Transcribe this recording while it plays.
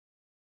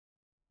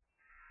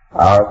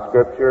Our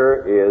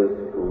scripture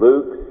is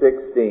Luke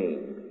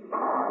 16.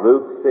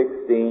 Luke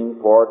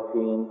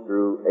 16:14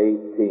 through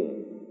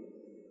 18.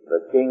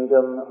 The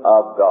kingdom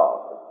of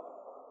God.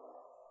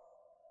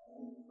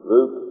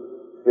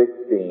 Luke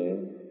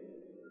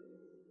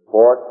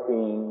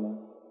 16:14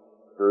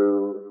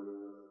 through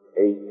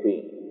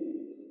 18.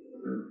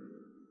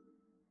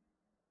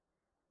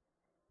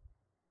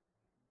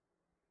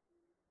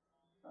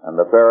 And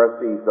the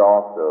Pharisees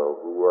also,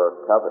 who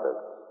were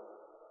covetous,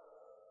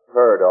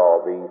 heard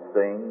all these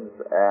things,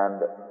 and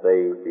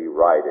they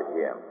derided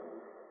him.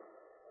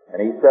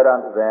 And he said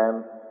unto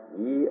them,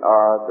 Ye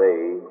are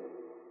they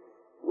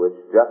which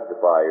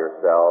justify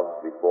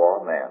yourselves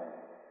before men,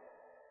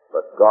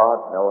 but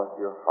God knoweth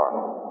your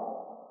hearts.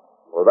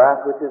 For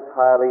that which is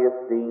highly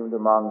esteemed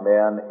among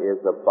men is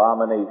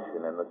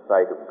abomination in the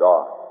sight of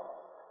God.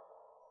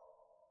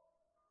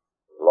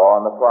 The law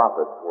and the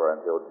prophets were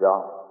until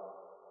John.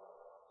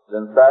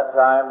 Since that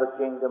time the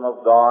kingdom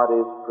of God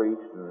is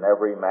preached, and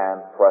every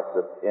man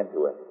presseth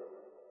into it.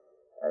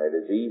 And it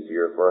is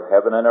easier for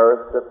heaven and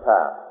earth to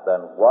pass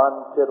than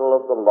one tittle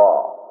of the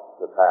law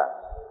to pass.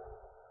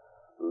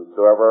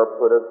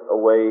 Whosoever putteth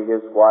away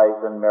his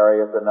wife and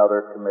marrieth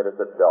another committeth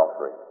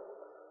adultery.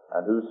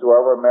 And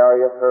whosoever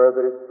marrieth her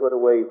that is put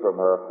away from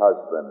her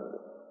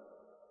husband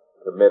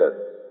committeth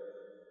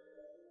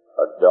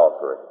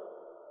adultery.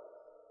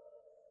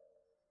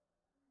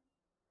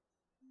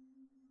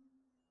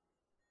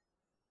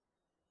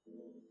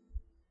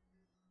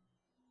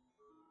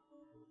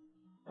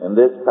 In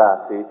this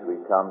passage, we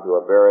come to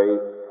a very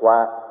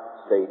flat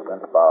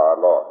statement by our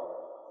Lord.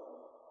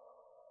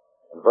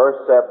 In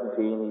verse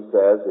 17, he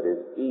says, It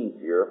is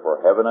easier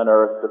for heaven and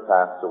earth to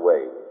pass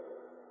away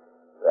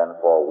than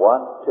for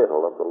one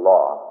tittle of the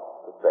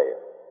law to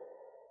fail.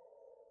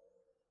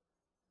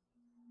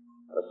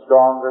 A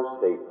stronger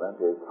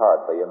statement is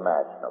hardly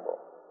imaginable.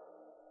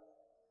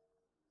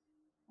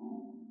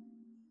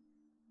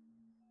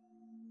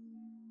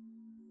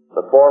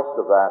 The force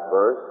of that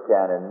verse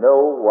can in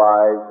no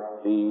wise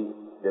be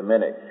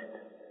diminished.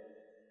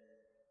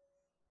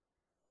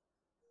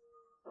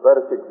 Let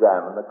us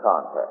examine the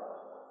context.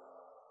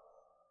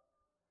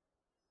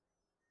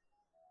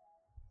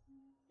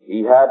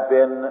 He had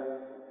been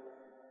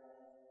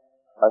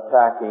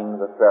attacking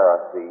the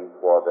Pharisees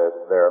for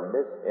their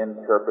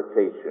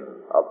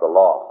misinterpretation of the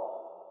law,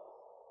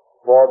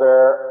 for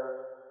their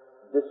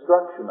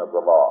destruction of the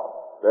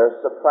law, their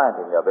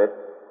supplanting of it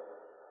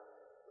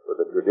with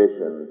the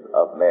traditions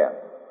of men.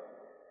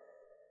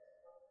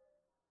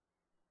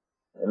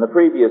 In the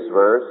previous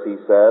verse, he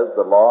says,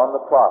 the law and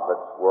the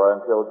prophets were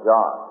until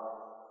John.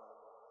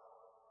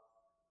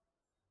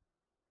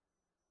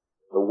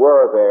 The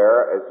were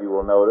there, as you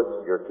will notice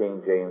in your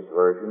King James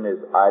Version, is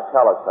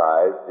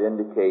italicized to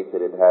indicate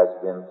that it has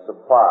been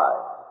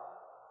supplied.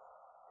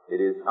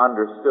 It is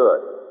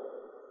understood.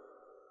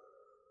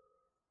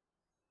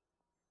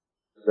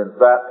 Since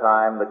that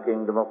time the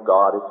kingdom of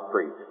God is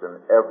preached,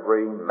 and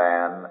every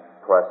man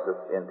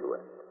presseth into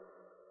it.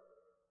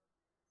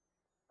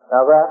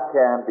 Now that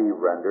can be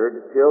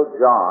rendered, till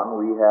John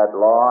we had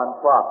law and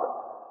prophets.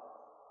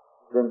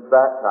 Since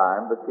that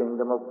time the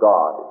kingdom of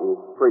God is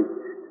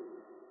preached.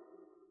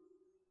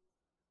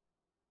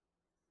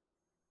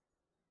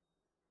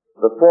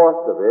 The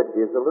force of it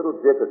is a little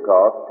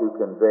difficult to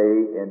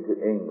convey into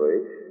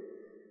English.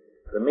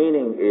 The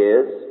meaning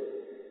is,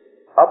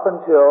 up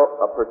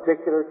until a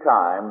particular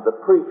time, the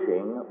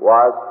preaching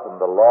was from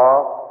the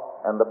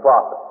law and the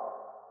prophets.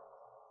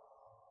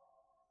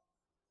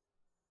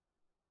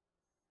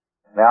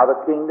 Now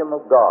the kingdom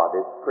of God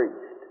is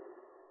preached,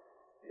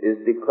 is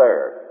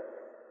declared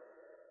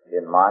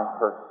in my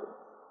person.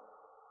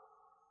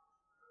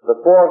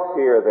 The force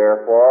here,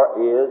 therefore,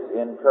 is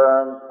in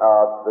terms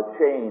of the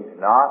change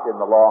not in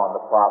the law and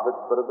the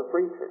prophets, but of the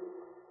preacher.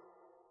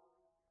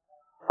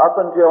 Up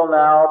until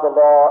now, the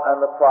law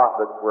and the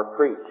prophets were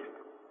preached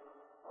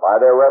by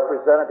their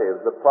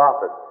representatives, the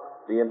prophets,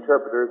 the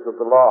interpreters of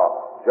the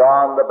law,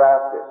 John the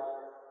Baptist,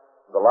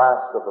 the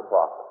last of the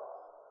prophets.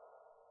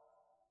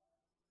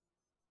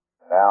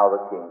 Now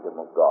the kingdom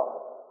of God,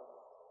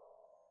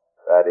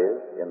 that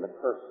is, in the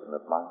person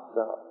of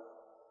myself.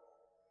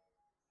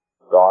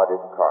 God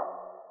incarnate.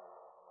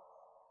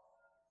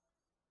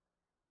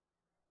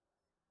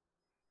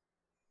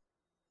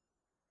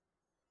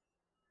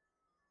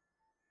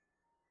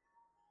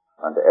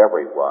 And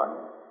everyone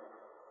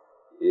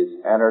is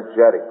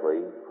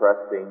energetically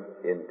pressing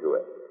into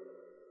it.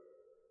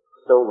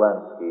 So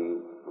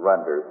Lenski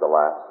renders the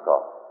last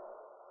thought.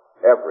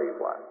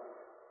 Everyone.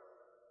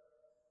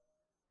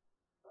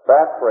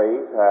 That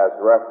phrase has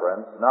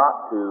reference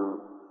not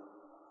to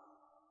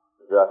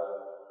just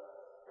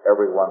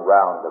everyone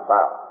round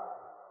about,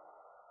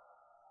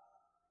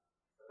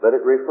 but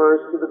it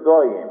refers to the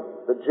Goyim,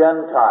 the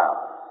Gentiles,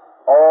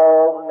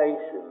 all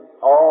nations,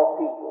 all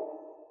people.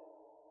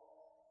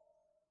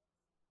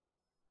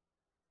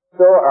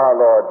 So our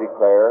Lord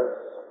declares,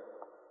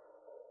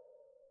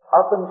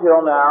 up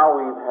until now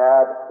we've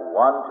had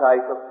one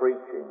type of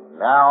preaching.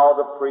 Now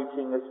the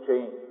preaching has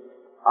changed.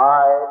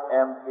 I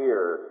am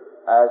here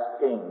as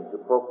king to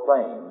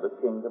proclaim the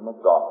kingdom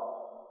of God.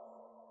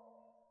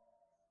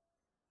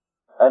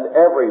 And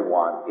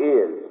everyone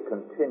is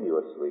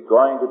continuously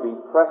going to be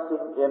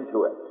pressing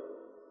into it.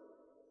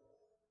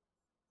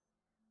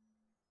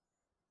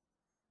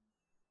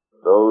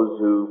 Those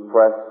who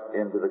press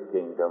into the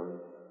kingdom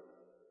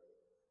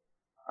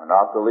are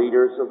not the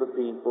leaders of the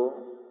people.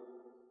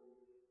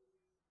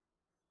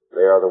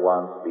 They are the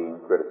ones being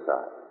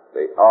criticized.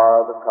 They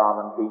are the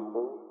common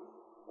people,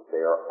 but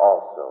they are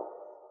also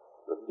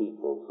the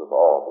peoples of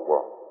all the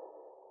world.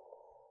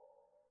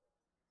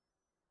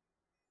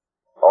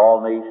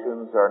 All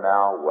nations are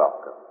now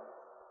welcome.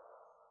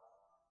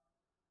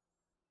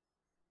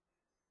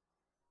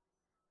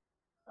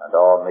 And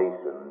all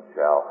nations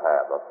shall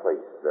have a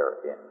place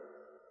therein.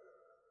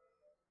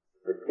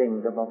 The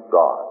kingdom of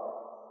God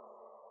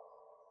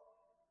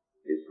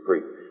is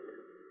preached.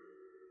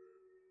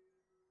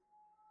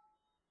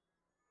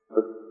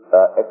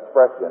 The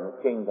expression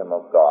kingdom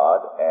of God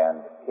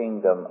and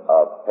kingdom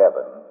of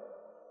heaven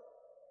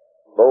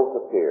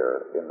both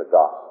appear in the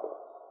gospel.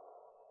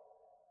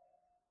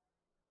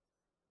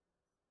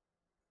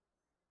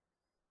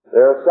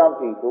 There are some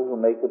people who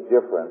make a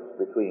difference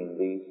between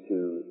these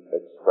two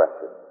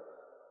expressions.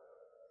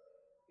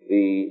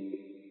 The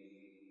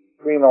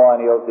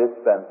premillennial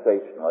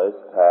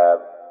dispensationalists have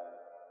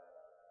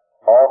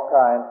all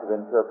kinds of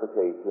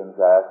interpretations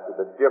as to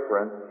the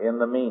difference in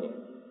the meaning.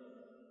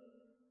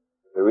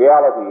 The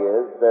reality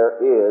is there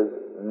is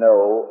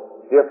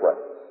no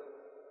difference.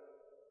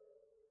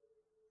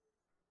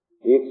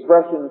 The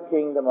expression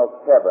kingdom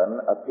of heaven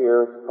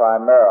appears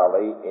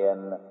primarily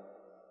in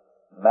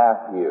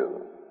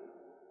Matthew.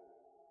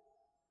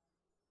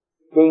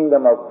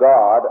 Kingdom of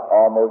God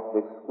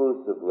almost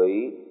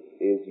exclusively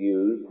is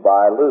used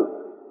by Luke.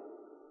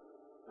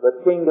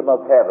 The kingdom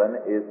of heaven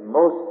is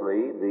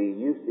mostly the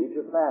usage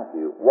of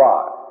Matthew.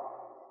 Why?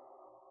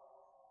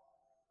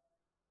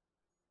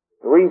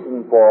 The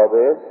reason for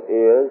this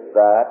is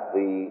that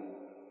the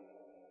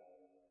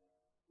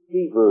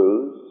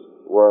Hebrews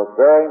were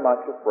very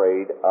much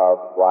afraid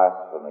of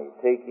blasphemy,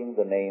 taking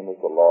the name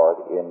of the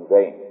Lord in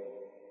vain.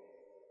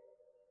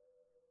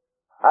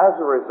 As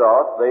a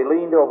result, they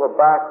leaned over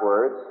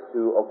backwards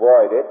to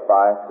avoid it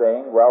by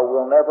saying, well,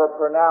 we'll never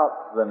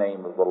pronounce the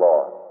name of the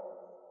Lord.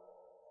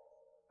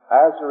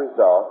 As a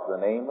result,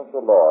 the name of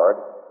the Lord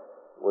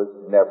was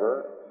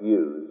never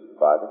used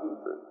by the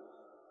Hebrews.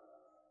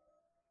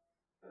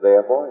 They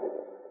avoided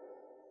it.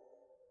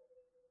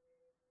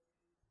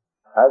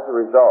 As a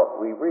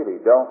result, we really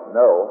don't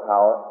know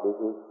how it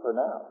is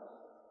pronounced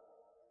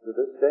to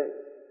this day.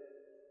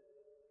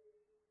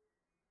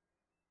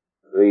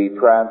 The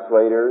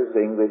translators,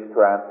 English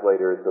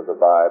translators of the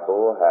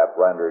Bible, have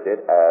rendered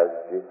it as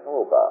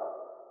Jehovah.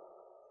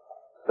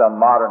 Some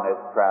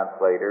modernist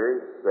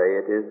translators say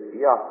it is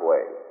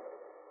Yahweh.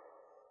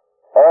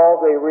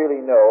 All they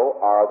really know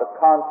are the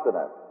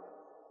consonants.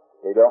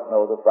 They don't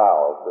know the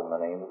vowels in the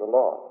name of the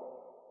Lord,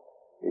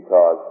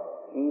 because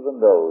even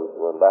those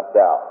were left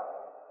out.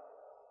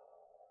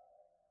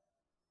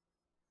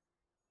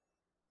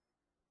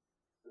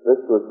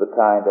 This was the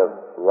kind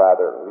of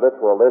rather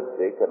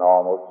literalistic and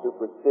almost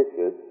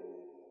superstitious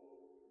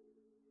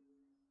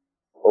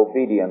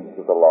obedience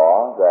to the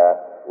law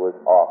that was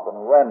often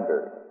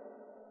rendered.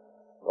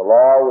 The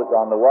law was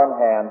on the one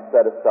hand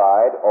set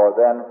aside or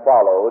then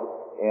followed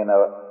in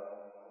a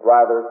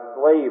rather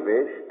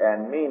slavish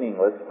and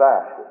meaningless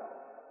fashion.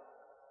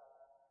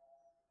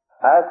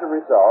 As a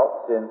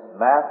result, since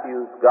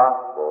Matthew's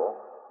gospel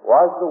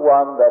was the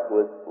one that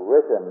was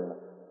written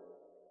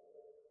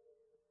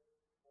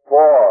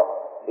for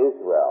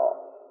Israel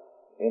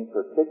in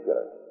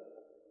particular,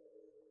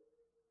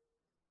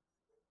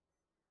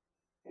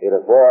 it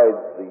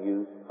avoids the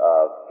use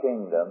of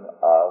kingdom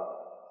of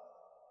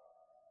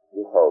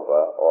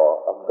Jehovah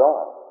or of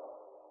God.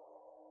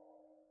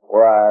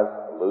 Whereas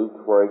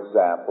Luke, for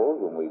example,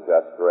 whom we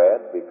just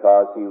read,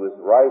 because he was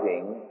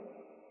writing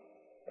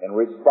in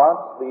response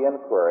to the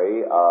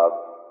inquiry of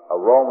a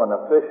Roman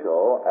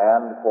official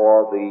and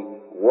for the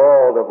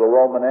world of the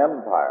Roman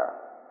Empire,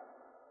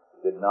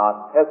 did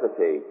not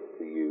hesitate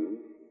to use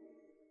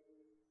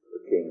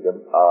the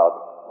kingdom of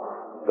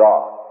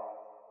God.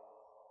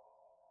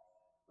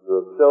 To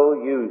have so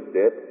used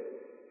it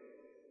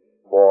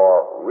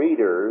for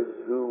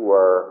readers who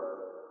were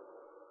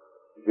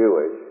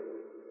Jewish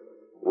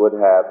would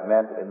have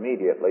meant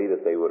immediately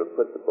that they would have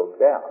put the book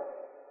down.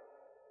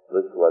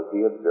 This was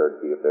the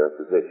absurdity of their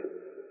position.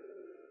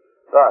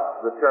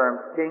 Thus, the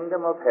terms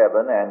kingdom of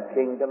heaven and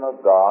kingdom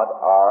of God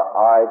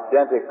are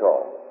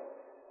identical.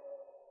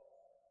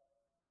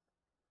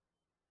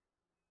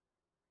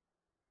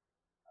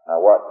 Now,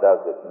 what does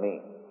it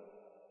mean?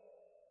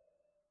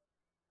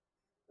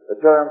 The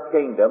term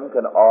kingdom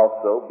can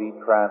also be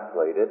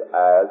translated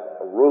as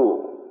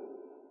rule,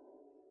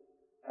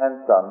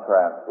 and some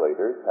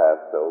translators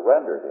have so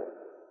rendered it.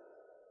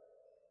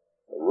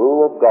 The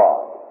rule of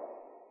God,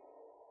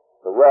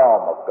 the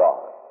realm of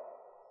God.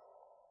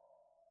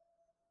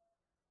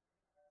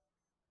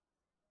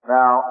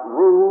 Now,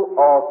 rule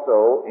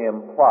also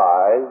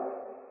implies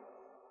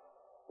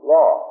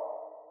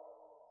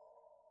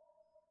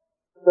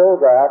So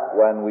that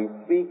when we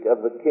speak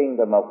of the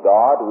kingdom of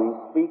God, we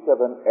speak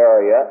of an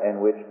area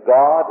in which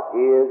God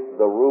is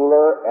the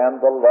ruler and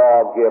the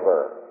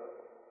lawgiver.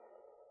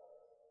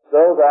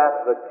 So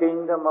that the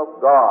kingdom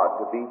of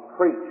God to be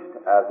preached,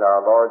 as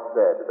our Lord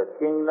said, the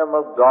kingdom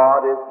of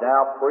God is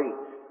now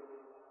preached.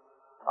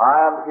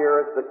 I am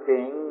here as the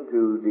king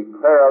to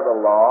declare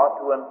the law,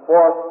 to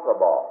enforce the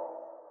law,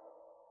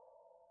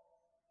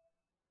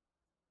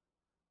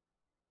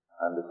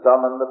 and to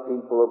summon the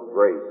people of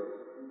grace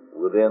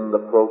within the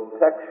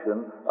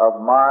protection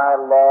of my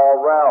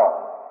law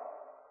realm.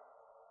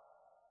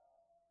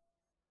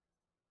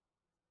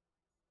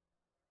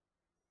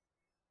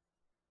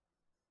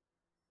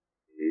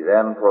 He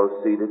then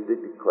proceeded to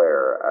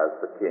declare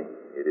as the king,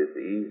 it is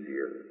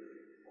easier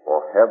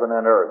for heaven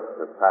and earth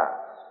to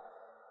pass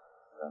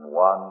than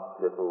one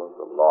tittle of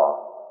the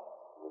law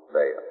will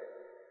fail.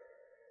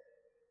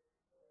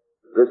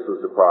 This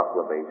was a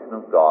proclamation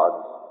of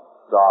God's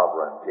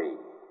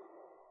sovereignty.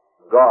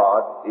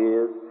 God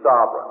is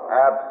sovereign,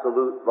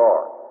 absolute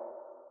Lord.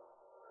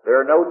 There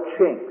are no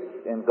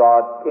chinks in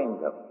God's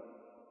kingdom,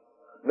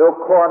 no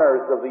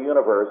corners of the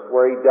universe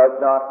where He does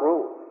not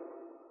rule,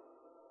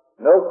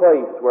 no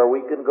place where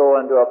we can go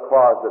into a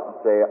closet and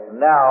say,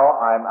 now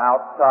I'm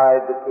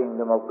outside the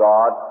kingdom of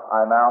God,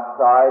 I'm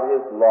outside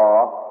His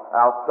law,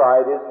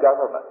 outside His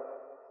government.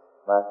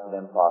 That's an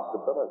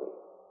impossibility.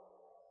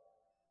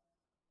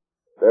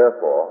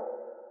 Therefore,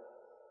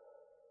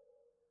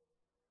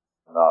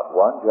 not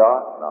one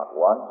jot, not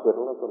one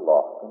tittle of the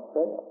law can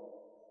fail.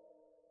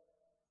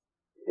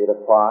 It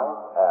applies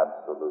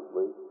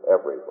absolutely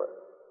everywhere.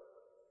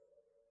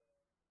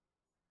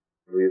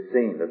 We have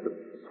seen that the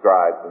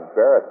scribes and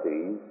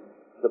Pharisees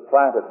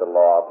supplanted the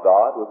law of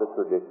God with the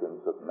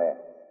traditions of men.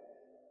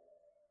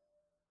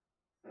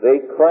 They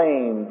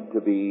claimed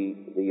to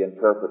be the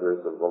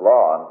interpreters of the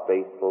law and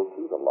faithful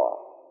to the law,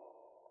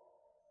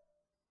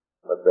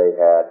 but they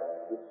had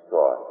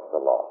destroyed the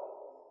law.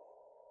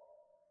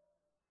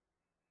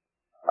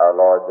 Our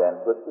Lord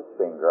then puts His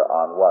finger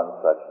on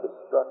one such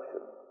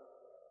destruction.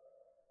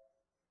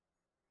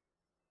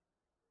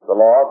 The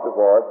law of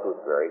divorce was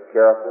very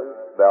carefully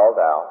spelled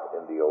out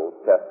in the Old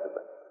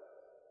Testament.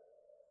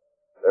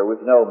 There was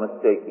no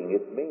mistaking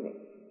its meaning.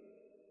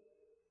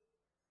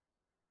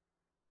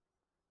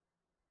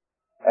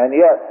 And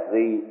yet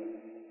the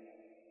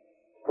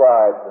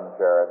scribes and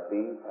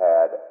Pharisees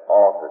had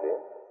altered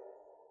it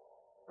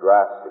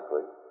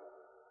drastically,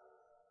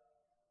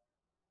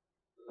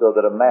 so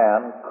that a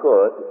man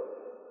could,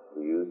 to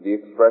use the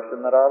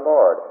expression that our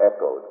Lord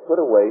echoed, put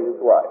away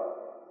his wife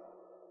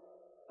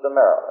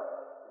summarily.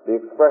 The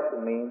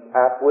expression means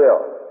at will.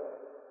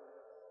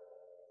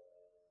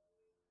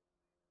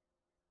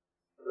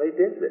 They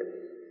did this.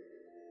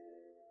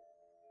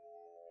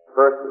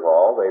 First of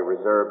all, they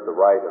reserved the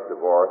right of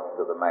divorce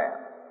to the man.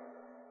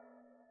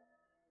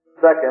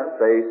 Second,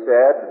 they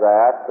said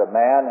that the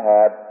man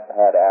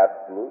had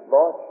absolute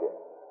lordship.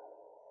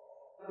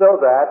 So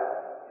that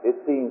it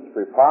seems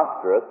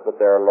preposterous, but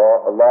their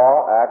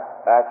law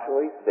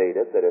actually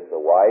stated that if the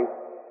wife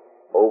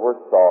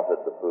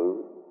oversalted the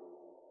food,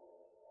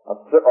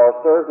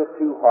 or served it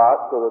too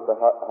hot so that the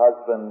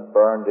husband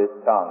burned his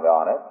tongue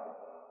on it,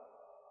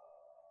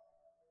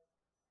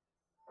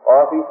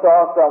 or if he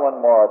saw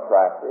someone more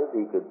attractive,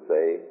 he could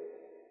say,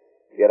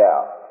 "Get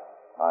out,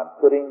 I'm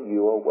putting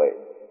you away."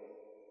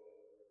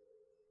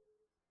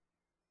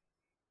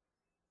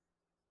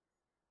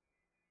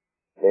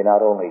 They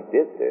not only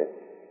did this,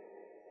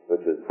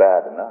 which was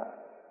bad enough,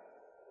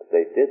 but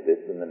they did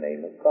this in the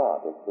name of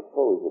God. It's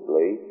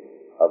supposedly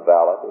a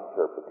valid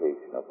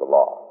interpretation of the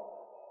law.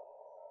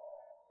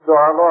 So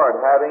our Lord,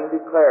 having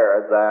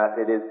declared that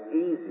it is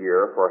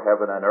easier for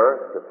heaven and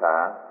earth to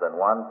pass than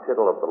one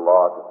tittle of the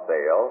law to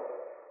fail,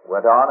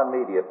 went on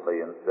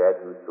immediately and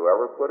said,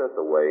 "Whosoever putteth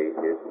away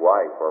his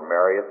wife or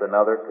marrieth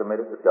another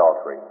committeth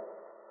adultery,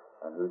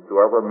 and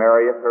whosoever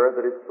marrieth her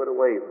that is put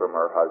away from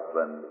her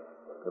husband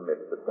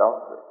committeth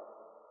adultery."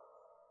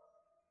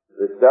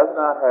 This does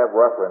not have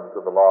reference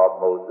to the law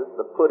of Moses.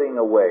 The putting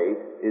away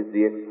is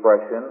the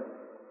expression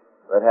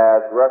that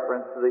has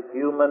reference to the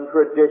human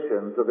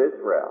traditions of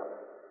Israel.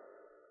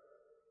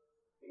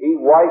 He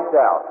wiped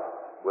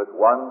out with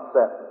one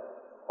sentence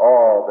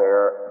all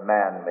their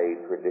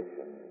man-made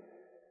traditions.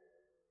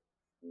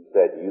 He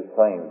said, "You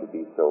claim to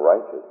be so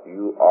righteous.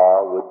 You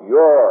are, with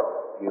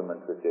your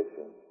human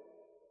traditions,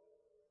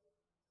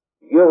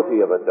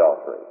 guilty of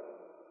adultery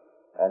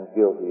and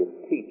guilty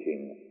of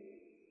teaching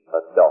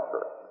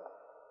adultery."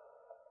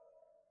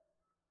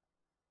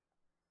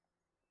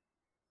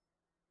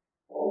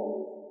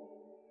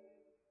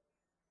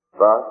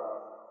 Thus,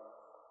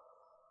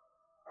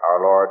 our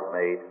Lord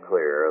made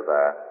clear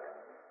that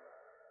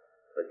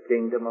the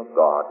kingdom of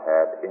God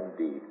had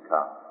indeed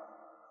come.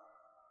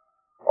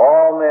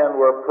 All men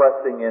were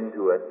pressing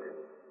into it.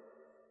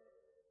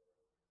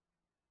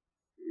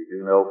 We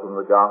do know from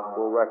the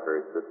gospel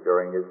records that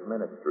during His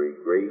ministry,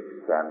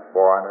 Greeks and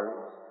foreigners,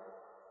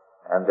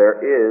 and there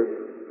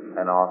is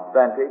an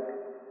authentic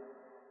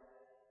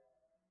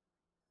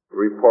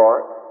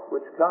report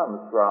which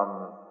comes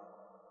from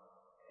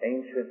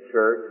ancient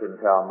church and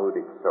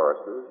Talmudic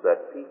sources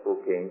that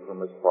people came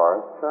from as far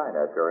as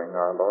China during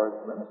our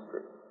Lord's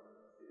ministry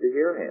to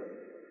hear him.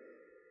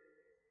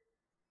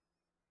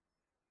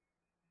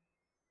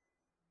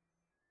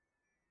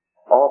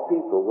 All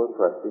people were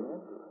pressing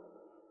into it.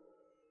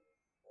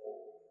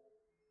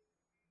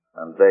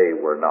 And they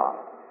were not,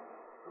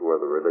 who were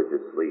the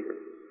religious leaders.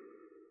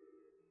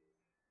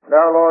 And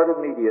our Lord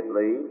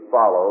immediately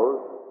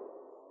follows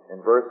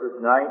in verses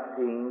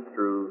 19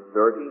 through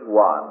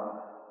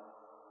 31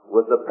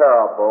 with a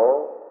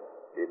parable,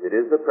 if it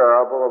is a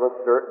parable, of a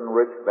certain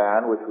rich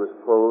man which was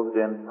clothed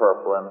in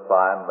purple and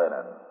fine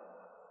linen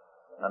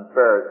and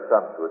fared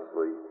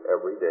sumptuously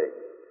every day.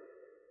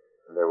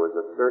 And there was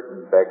a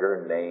certain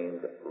beggar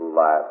named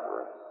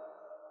Lazarus.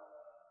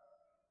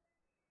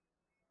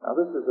 Now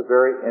this is a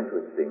very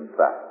interesting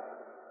fact.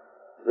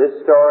 This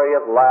story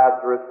of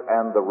Lazarus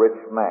and the rich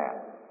man.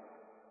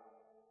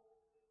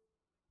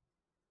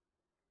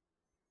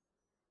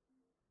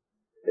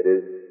 It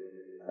is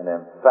an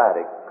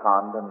emphatic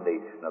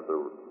condemnation of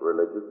the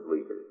religious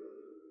leaders.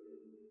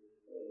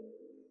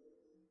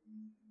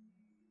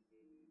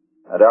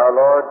 And our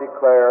Lord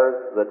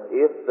declares that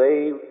if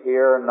they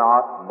hear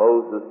not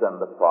Moses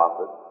and the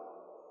prophets,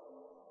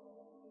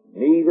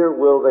 neither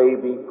will they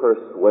be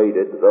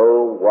persuaded,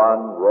 though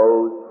one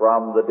rose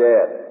from the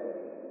dead,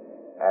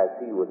 as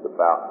he was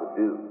about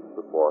to do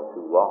before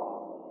too long.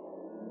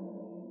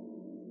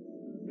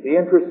 The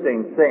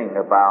interesting thing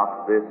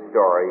about this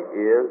story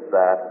is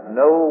that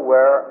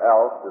nowhere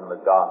else in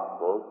the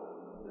Gospels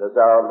does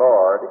our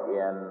Lord,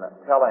 in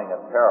telling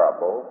a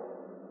parable,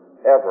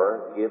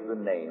 ever give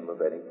the name of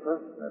any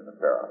person in the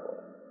parable.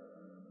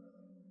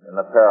 In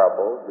the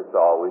parables, it's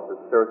always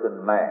a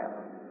certain man,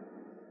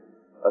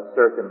 a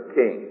certain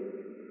king,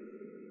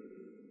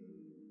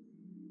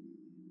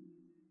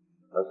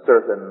 a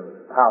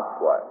certain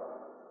housewife.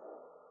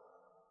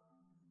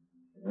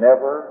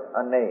 Never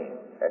a name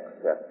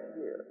except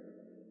here.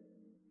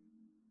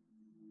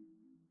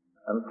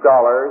 And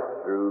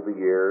scholars through the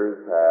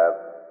years have,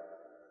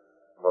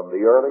 from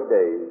the early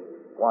days,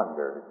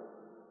 wondered,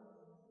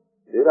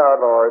 did our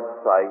Lord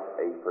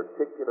cite a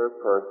particular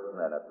person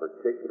in a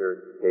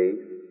particular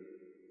case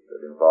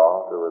that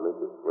involved a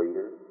religious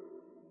leader?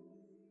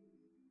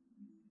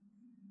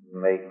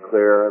 Make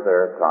clear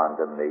their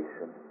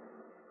condemnation.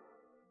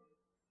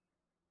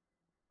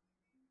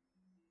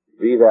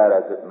 Be that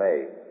as it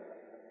may,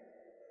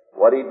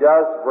 what he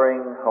does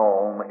bring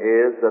home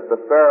is that the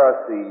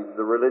Pharisees,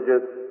 the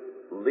religious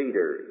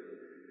leaders,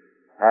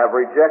 have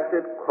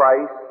rejected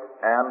Christ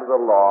and the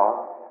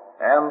law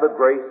and the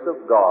grace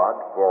of God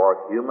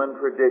for human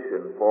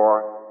tradition,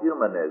 for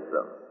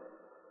humanism.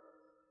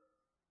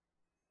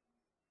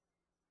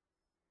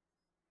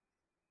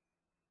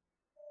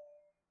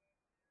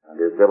 And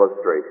his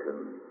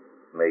illustration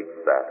makes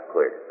that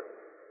clear.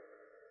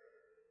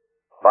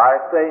 By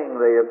saying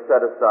they have set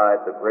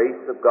aside the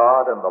grace of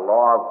God and the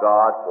law of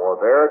God for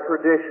their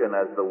tradition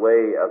as the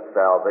way of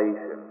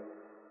salvation,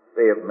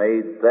 they have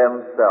made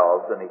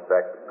themselves, in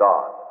effect,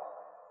 gods.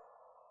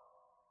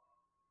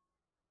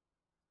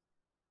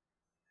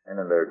 And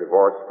in their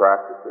divorce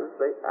practices,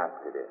 they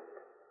acted it.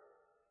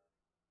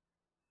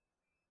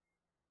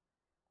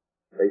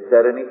 They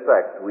said, in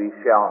effect, we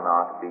shall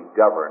not be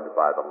governed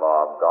by the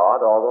law of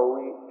God, although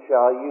we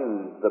shall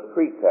use the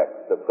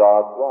pretext of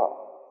God's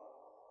law.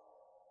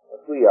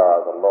 But we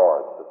are the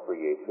Lord's of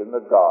creation,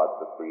 the gods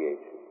of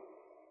creation.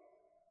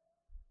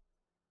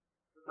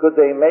 Could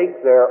they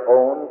make their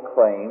own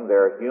claim,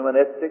 their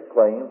humanistic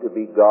claim, to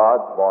be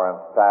gods more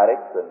emphatic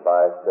than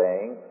by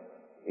saying,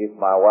 if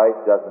my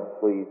wife doesn't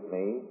please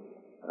me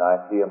and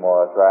I see a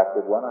more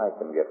attractive one, I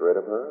can get rid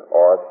of her,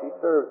 or if she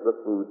serves the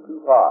food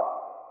too hot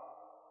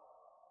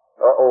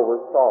or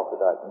over-salted,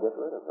 I can get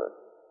rid of her.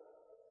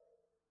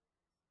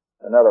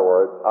 In other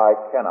words, I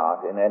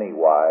cannot in any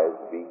wise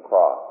be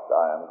crossed.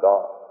 I am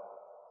God.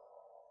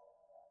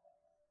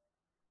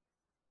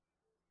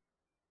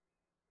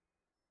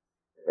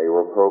 They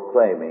were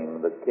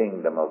proclaiming the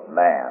kingdom of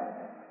man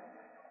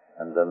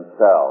and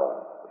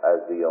themselves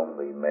as the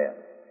only men.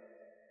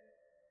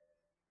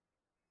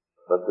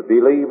 But the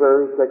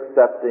believers,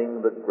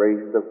 accepting the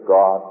grace of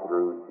God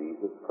through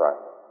Jesus Christ,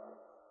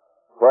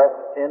 press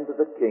into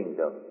the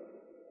kingdom,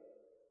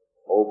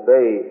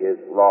 obey his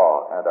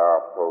law, and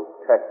are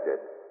protected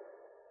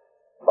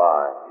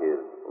by his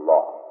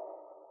law.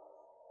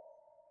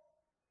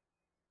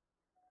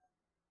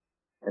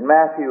 In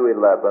Matthew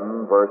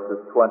 11,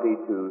 verses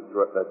 22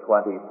 to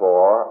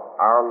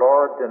 24, our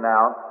Lord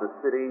denounced the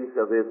cities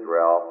of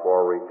Israel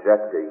for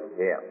rejecting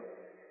him.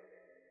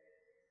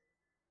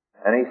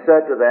 And he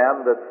said to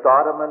them that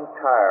Sodom and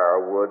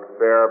Tyre would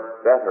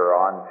fare better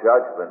on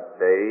Judgment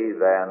Day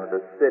than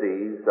the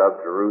cities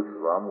of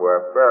Jerusalem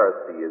where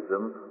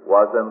Phariseeism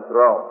was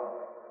enthroned.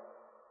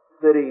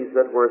 Cities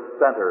that were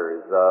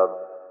centers of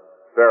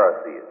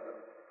Phariseeism.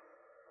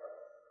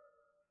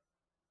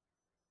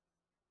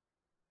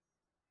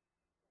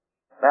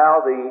 Now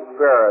the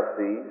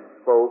Pharisees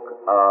spoke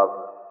of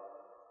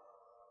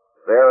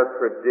their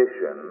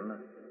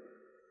tradition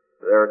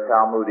their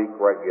Talmudic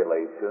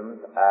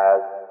regulations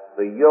as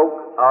the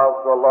yoke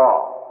of the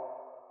law.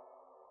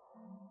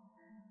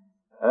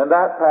 And in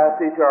that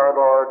passage our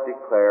Lord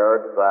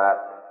declared that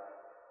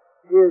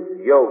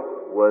His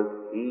yoke was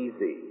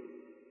easy,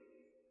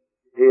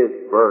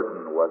 His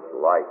burden was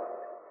light.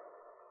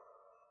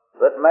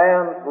 That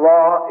man's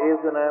law is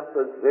an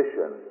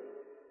imposition,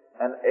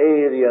 an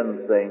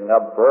alien thing,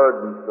 a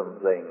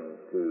burdensome thing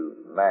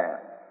to man.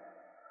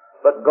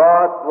 But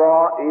God's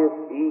law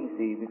is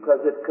easy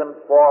because it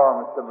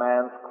conforms to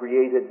man's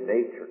created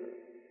nature.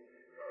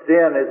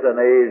 Sin is an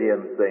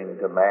alien thing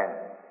to man.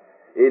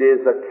 It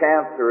is a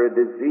cancer, a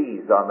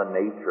disease on the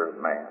nature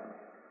of man.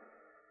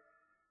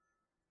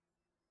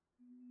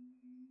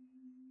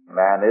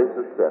 Man is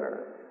a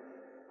sinner,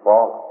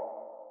 fallen,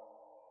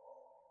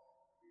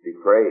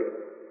 depraved.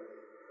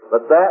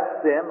 But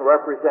that sin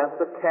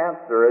represents a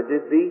cancer, a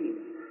disease,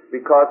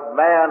 because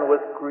man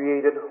was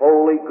created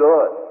wholly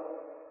good.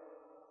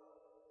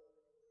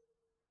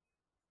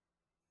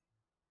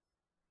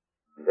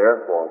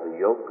 Therefore, the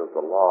yoke of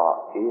the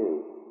law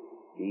is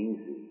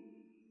easy,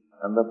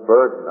 and the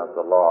burden of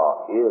the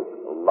law is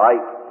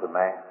light to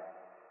man.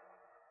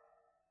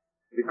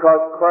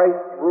 Because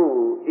Christ's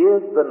rule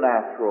is the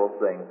natural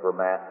thing for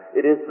man.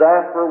 It is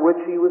that for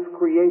which he was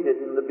created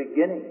in the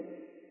beginning.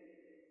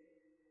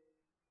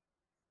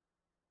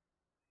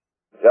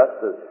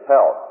 Just as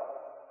health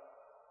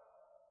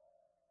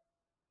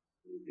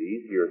is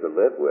easier to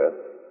live with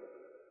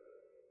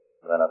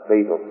than a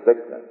fatal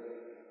sickness,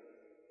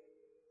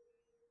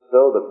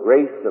 so the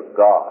grace of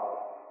God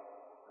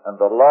and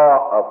the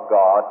law of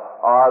God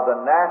are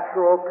the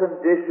natural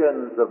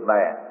conditions of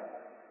man.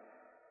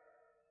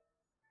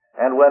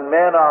 And when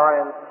men are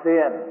in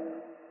sin,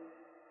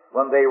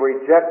 when they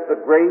reject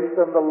the grace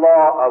and the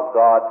law of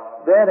God,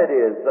 then it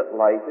is that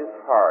life is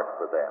hard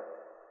for them.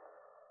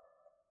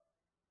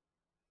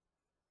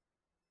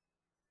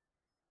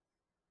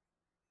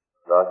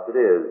 Thus it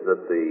is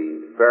that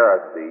the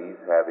Pharisees,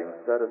 having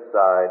set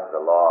aside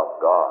the law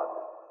of God,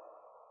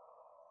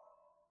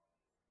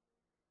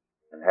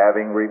 and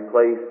having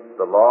replaced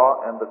the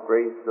law and the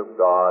grace of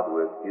God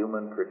with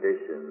human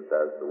traditions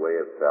as the way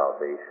of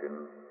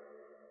salvation,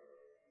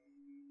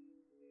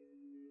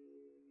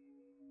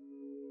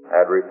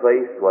 had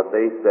replaced what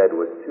they said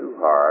was too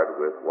hard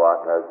with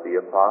what, as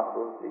the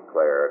apostles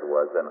declared,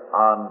 was an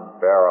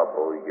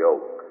unbearable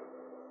yoke.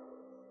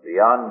 The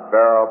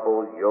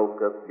unbearable yoke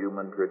of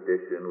human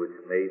tradition which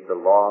made the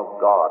law of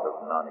God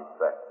of none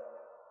effect.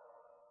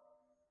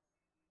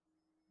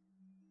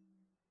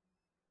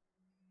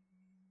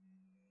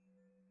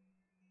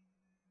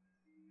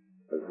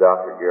 As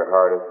Dr.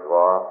 Gerhardus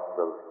Voss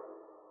of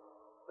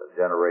a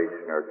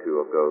generation or two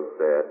ago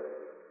said,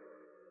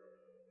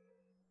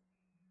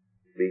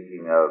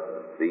 speaking of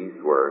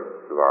these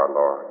words of our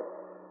Lord,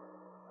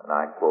 and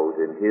I quote,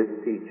 in his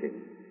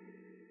teaching,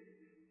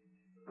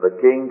 the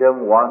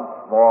kingdom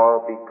once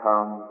more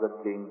becomes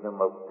a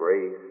kingdom of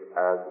grace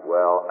as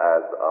well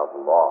as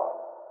of law.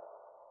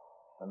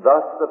 And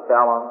thus the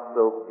balance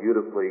so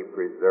beautifully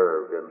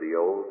preserved in the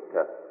Old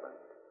Testament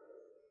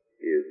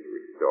is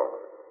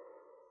restored.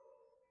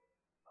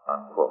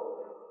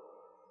 Unquote.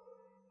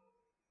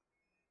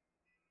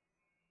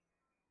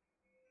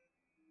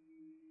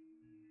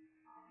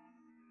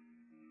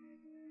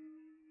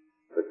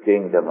 The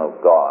kingdom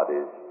of God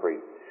is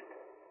preached,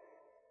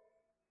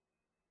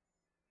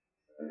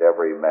 and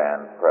every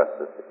man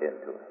presseth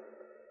into it.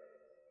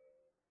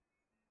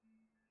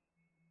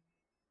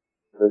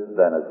 This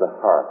then is the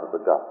heart of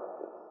the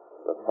gospel,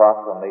 the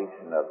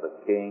proclamation of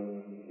the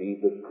King,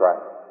 Jesus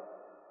Christ,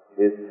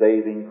 His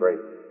saving grace,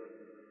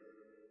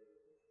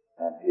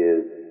 and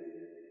His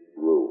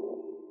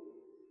rule,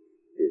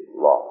 His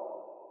law.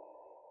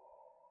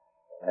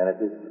 And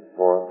it is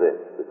for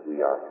this that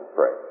we are to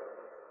pray.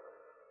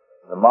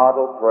 The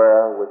model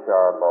prayer which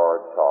our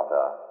Lord taught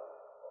us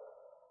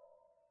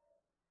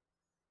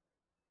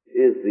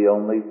is the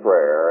only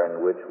prayer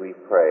in which we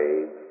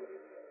pray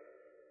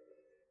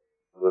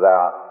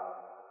without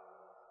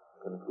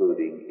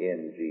concluding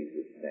in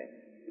Jesus'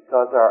 name.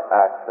 Because our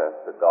access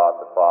to God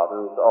the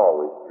Father is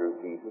always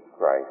through Jesus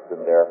Christ,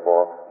 and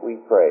therefore we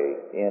pray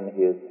in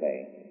His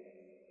name.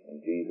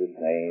 In Jesus'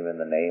 name, in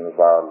the name of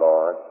our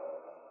Lord,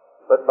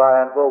 but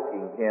by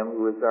invoking Him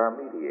who is our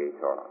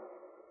mediator.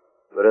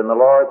 But in the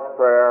Lord's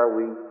Prayer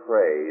we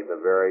pray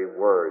the very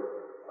words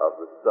of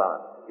the Son,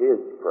 His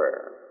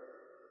prayer.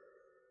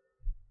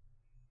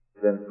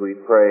 Since we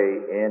pray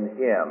in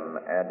Him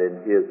and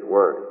in His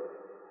words,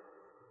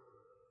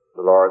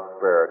 the Lord's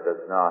Prayer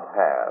does not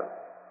have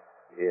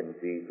in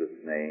Jesus'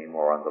 name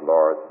or in the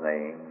Lord's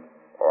name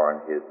or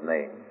in His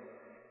name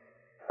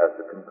as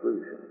the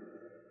conclusion.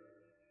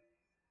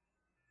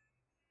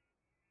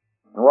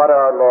 And what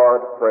our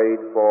Lord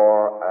prayed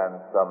for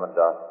and summoned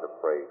us to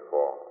pray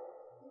for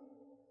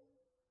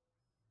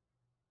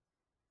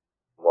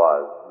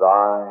was,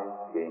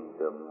 Thy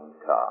kingdom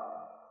come.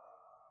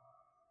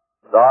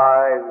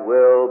 Thy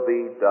will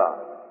be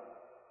done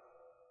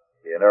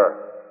in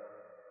earth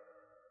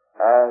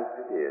as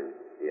it is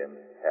in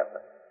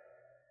heaven.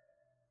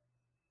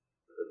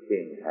 The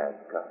King has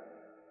come.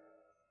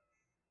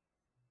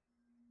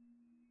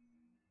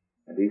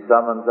 And he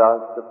summons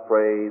us to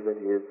pray that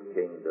his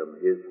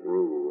kingdom, his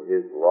rule,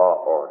 his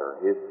law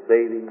order, his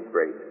saving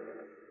grace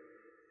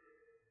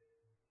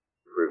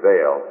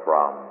prevail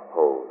from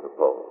pole to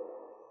pole.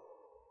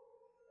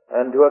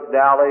 And to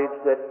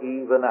acknowledge that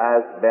even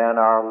as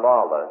men are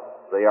lawless,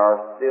 they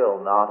are still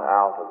not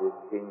out of his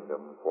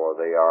kingdom, for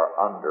they are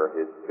under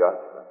his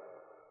judgment.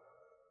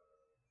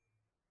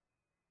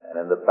 And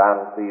in the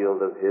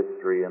battlefield of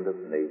history and of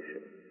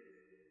nations,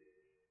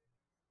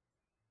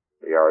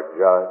 they are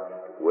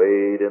judged,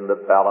 weighed in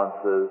the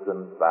balances,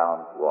 and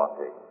found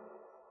wanting,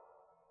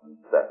 and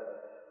set.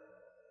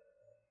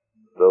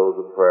 So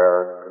the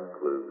prayer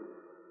concludes,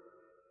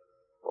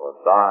 for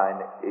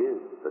thine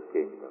is the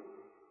kingdom,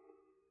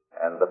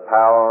 and the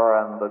power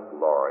and the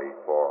glory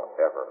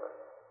forever.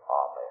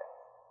 Amen.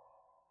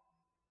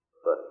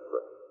 Let us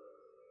pray.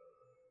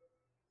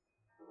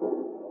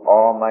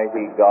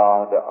 Almighty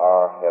God,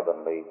 our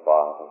heavenly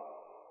Father,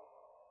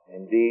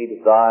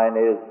 indeed thine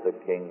is the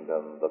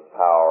kingdom, the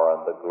power,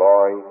 and the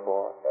glory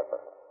forever.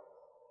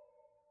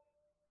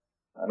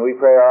 And we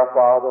pray, our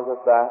Father,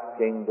 that that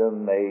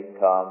kingdom may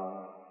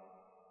come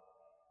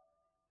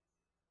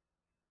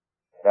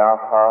in our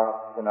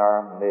hearts, in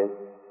our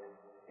midst,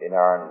 in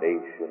our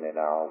nation, in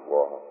our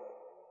world.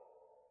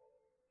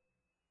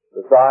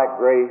 That thy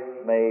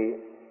grace may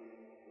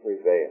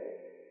prevail,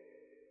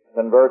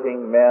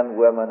 converting men,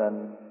 women,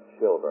 and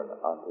children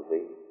unto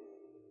thee,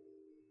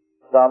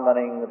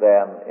 summoning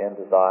them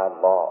into thy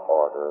law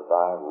order,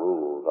 thy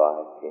rule,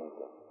 thy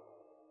kingdom.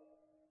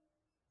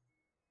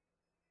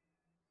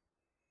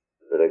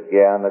 That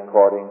again,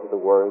 according to the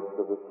words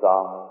of the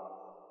psalmist,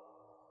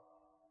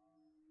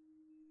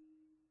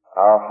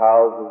 our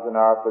houses and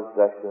our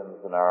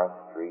possessions and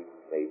our streets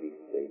may be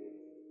safe.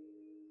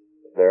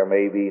 That there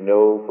may be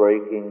no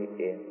breaking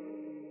in.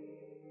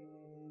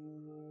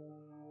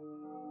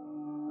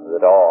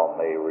 That all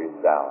may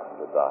resound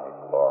to thy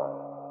glory.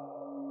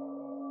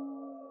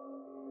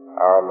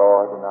 Our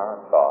Lord and our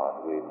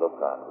God, we look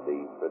unto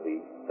thee for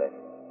these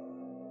things.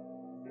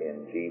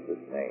 In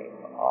Jesus' name,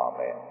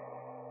 amen.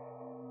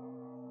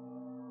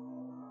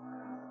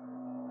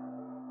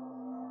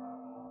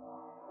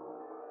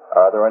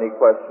 Are there any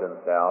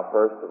questions now?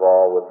 First of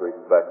all, with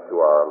respect to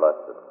our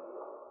lesson.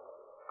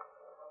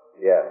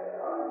 Yes.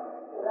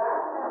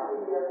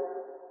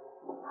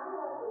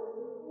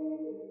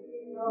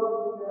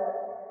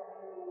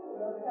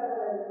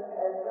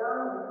 As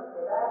John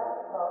the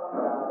Baptist talked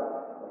about it,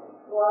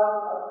 was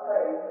a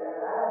place, and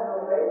I have no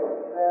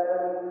basis for that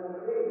other than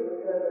agree,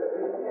 because the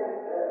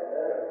repent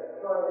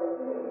for the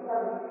kingdom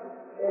coming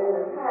is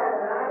repent,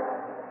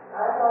 and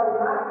I thought he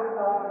might be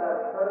talking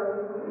about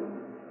spiritual.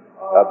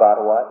 About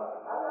what?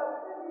 I thought it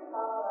could be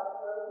talking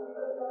about spiritual,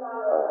 but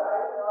somehow I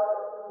thought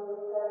it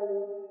was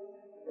saying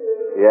to.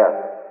 Yes.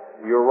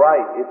 You're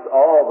right. It's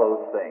all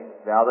those things.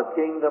 Now, the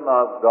kingdom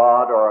of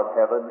God or of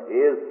heaven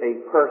is a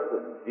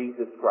person,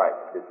 Jesus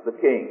Christ. It's the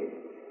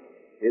King.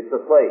 It's a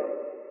place.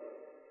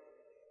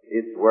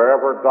 It's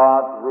wherever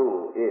God's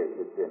rule is.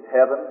 It's in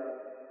heaven.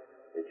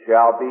 It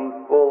shall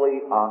be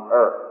fully on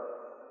earth.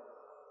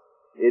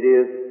 It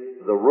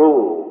is the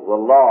rule, the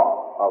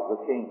law of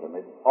the kingdom.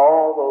 It's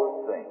all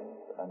those things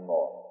and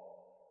more.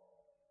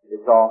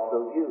 It's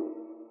also you.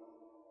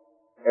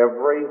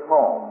 Every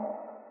home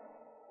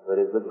that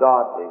is a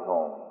godly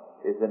home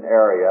is an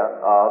area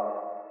of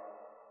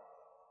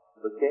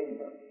the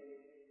kingdom.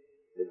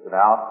 It's an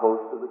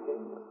outpost of the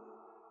kingdom.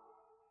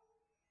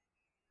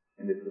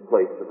 And it's a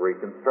place of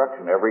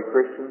reconstruction. Every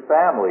Christian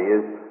family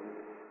is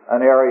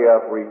an area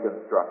of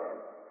reconstruction.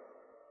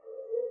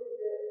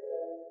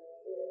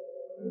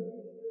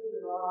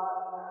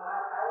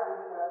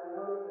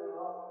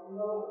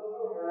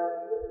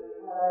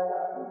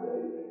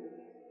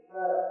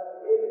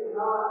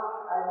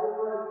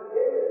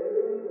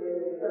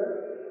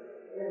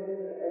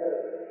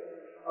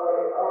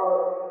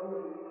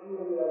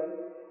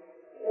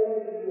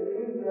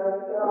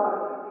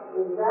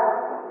 Is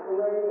that the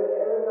way that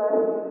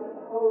everybody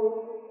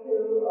holds to,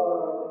 or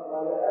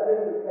the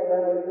others that say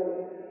other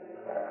things?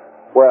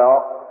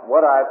 Well,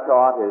 what I've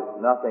taught is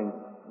nothing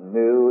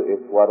new.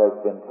 It's what has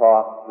been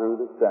taught through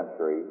the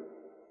centuries.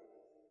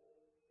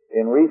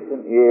 In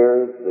recent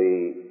years,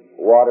 the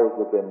waters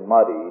have been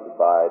muddied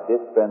by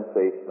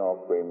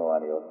dispensational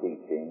premillennial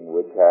teaching,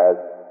 which has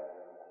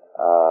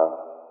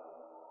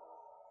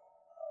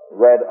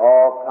read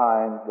all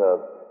kinds of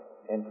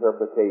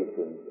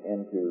interpretations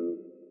into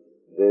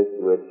this,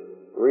 which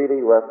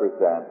really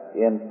represents,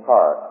 in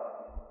part,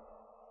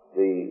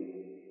 the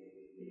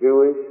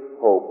Jewish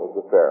hope of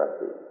the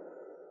Pharisees,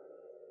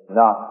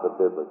 not the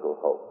biblical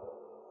hope.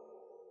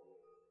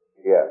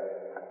 Yes.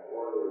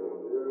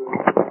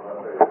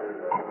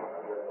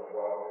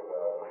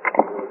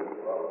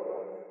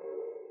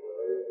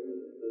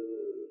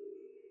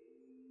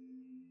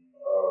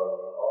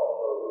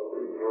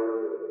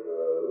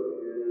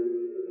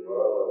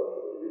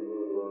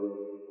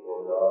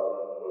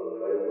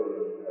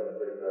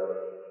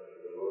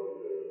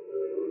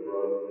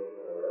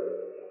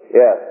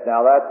 Yes,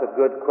 now that's a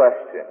good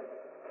question.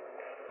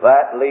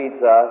 That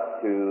leads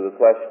us to the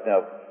question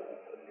of,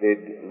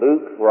 did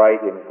Luke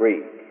write in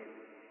Greek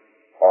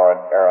or in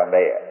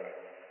Aramaic?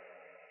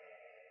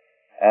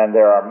 And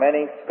there are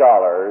many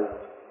scholars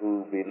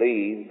who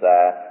believe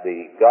that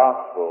the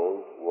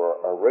Gospels were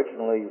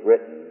originally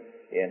written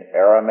in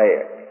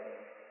Aramaic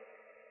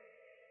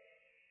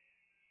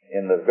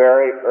in the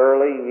very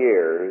early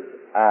years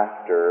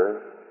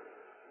after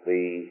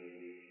the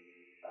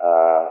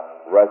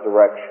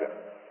resurrection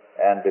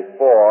and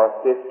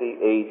before 50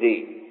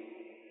 A.D.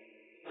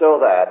 So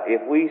that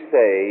if we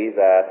say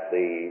that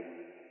the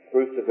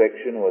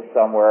crucifixion was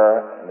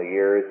somewhere in the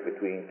years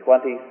between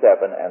 27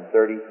 and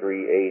 33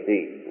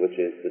 A.D., which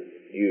is the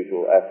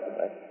usual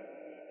estimate,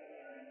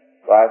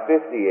 by 50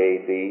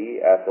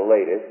 A.D. at the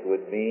latest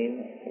would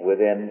mean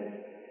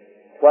within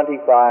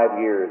 25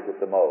 years at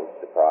the most,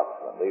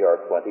 approximately,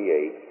 or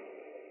 28,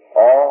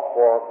 all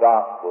four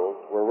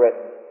Gospels were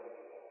written.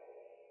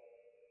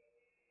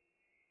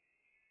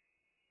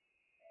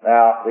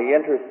 Now, the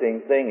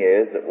interesting thing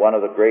is that one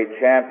of the great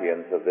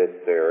champions of this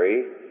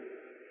theory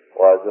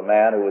was a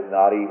man who was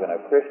not even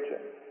a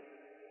Christian,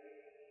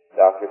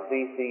 Dr.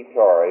 C.C.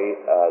 Torrey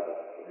of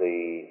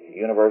the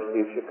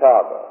University of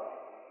Chicago.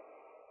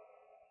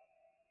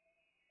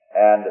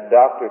 And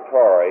Dr.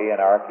 Torrey,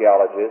 an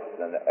archaeologist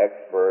and an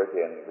expert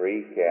in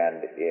Greek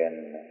and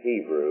in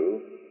Hebrew,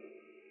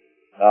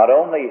 not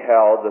only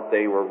held that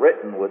they were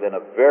written within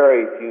a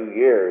very few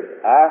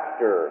years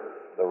after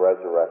the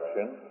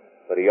resurrection,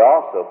 but he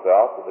also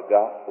felt that the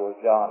Gospel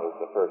of John was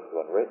the first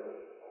one written.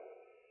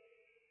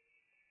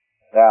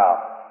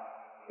 Now,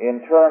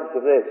 in terms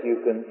of this,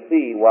 you can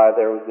see why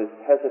there was this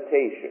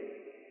hesitation.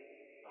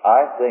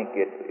 I think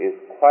it is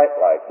quite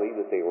likely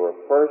that they were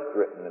first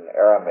written in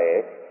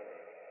Aramaic,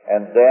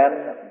 and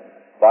then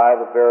by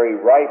the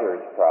very writers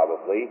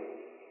probably,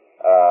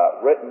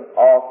 written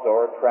also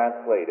or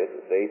translated,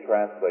 they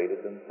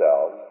translated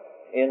themselves,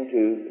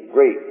 into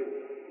Greek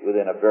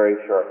within a very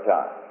short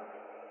time.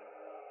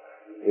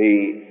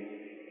 The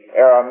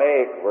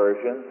Aramaic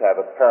versions have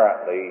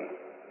apparently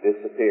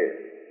disappeared.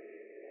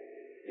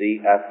 The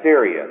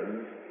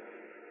Assyrians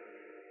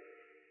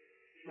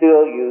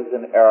still use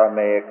an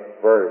Aramaic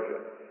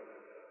version.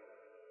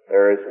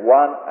 There is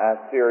one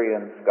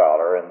Assyrian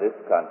scholar in this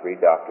country,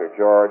 Dr.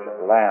 George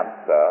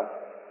Lamsa,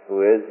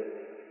 who is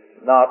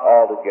not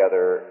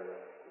altogether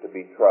to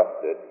be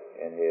trusted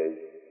in his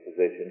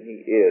position.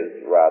 He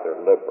is rather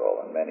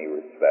liberal in many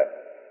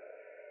respects.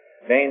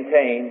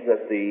 Maintains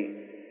that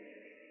the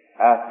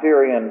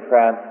Assyrian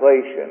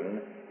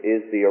translation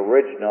is the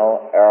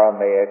original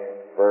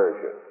Aramaic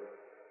version.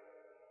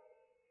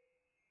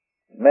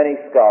 Many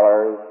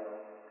scholars,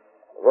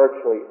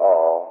 virtually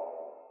all,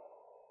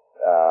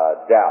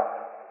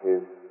 doubt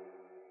his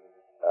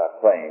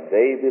claim.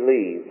 They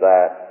believe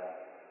that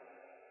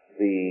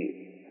the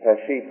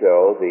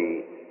Peshito,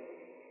 the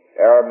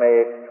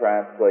Aramaic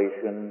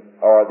translation,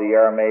 or the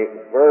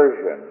Aramaic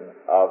version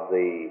of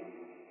the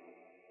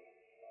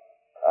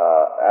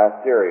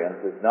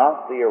Assyrians is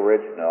not the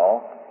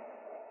original,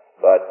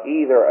 but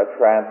either a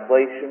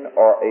translation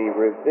or a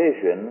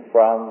revision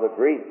from the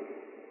Greek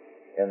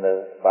in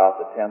about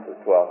the 10th or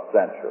 12th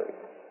century.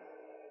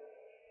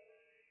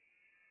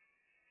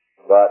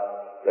 But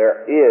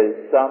there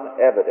is some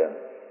evidence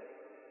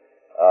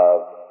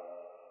of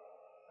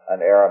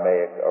an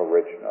Aramaic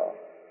original,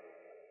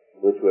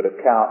 which would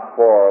account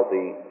for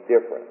the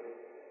difference.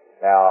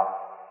 Now,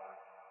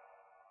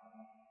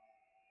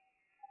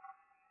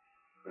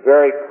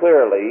 very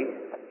clearly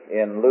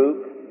in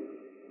Luke,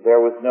 there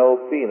was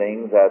no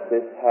feeling that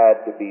this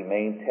had to be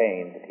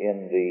maintained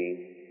in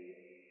the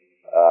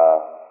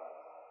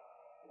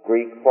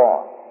Greek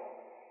form.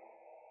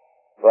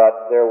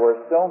 But there were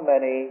so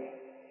many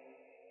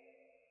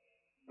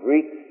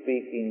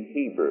Greek-speaking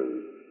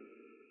Hebrews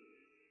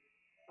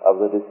of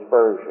the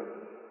dispersion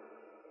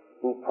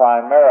who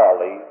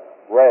primarily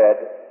read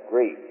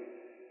Greek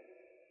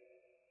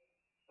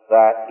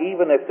that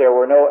even if there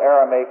were no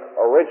Aramaic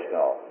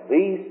original,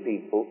 these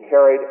people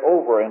carried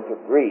over into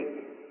Greek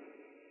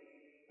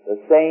the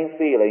same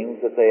feelings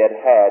that they had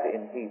had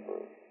in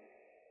Hebrew.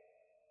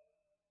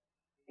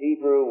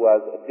 Hebrew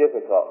was a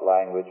difficult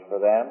language for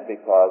them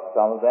because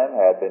some of them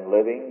had been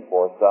living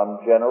for some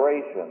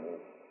generations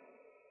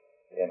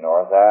in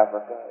North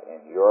Africa,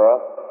 in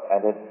Europe,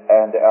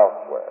 and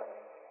elsewhere.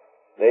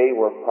 They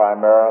were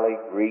primarily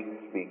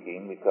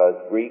Greek-speaking because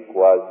Greek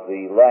was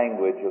the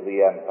language of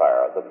the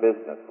empire, the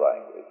business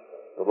language,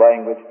 the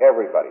language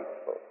everybody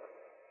spoke.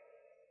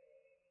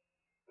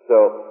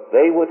 So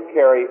they would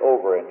carry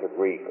over into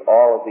Greek,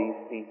 all of these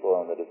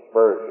people in the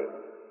dispersion,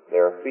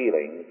 their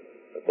feelings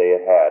that they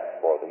had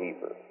had for the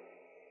Hebrew.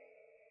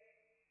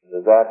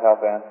 Does that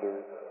help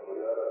answer?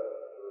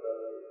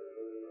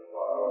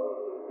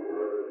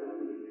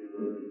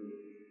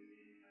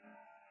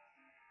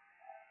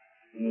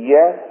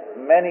 Yes,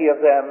 many of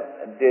them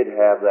did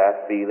have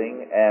that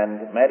feeling,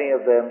 and many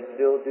of them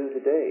still do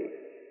today.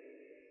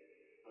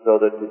 So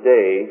that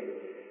today,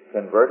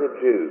 converted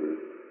Jews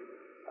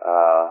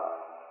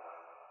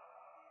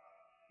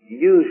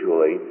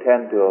usually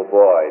tend to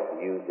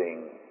avoid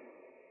using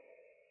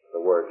the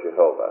word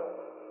Jehovah.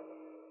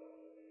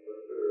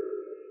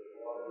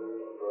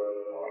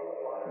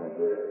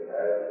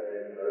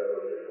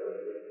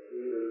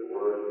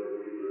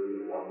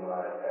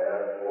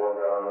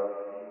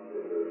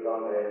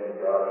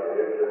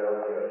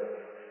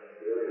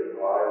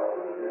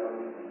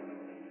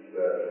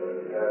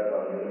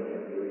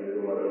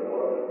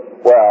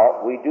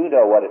 Well, we do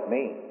know what it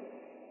means.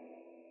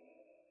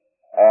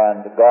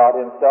 And God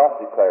himself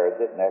declares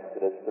it in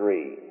Exodus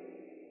 3.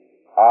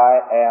 I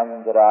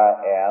am that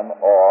I am,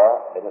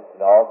 or it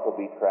can also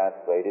be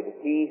translated,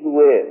 he who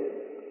is.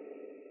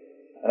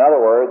 In other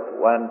words,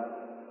 when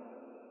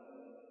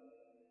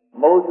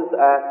Moses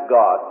asked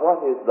God,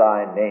 what is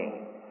thy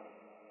name?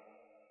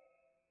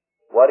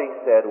 What he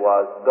said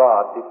was,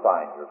 God,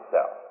 define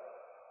yourself.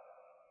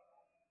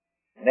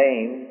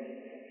 Names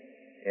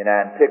in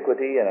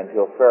antiquity and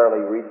until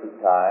fairly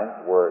recent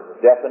times were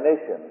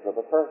definitions of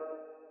a person.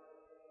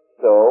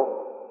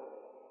 So,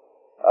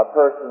 a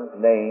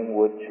person's name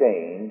would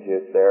change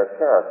if their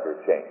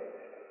character changed.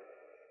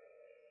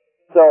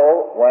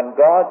 So, when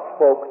God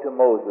spoke to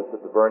Moses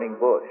at the burning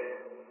bush,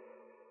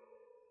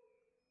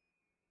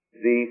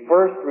 the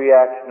first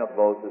reaction of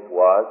Moses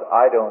was,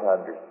 I don't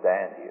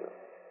understand you.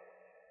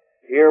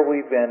 Here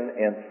we've been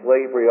in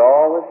slavery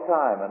all this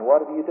time, and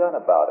what have you done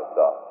about it,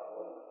 God?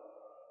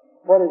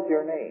 What is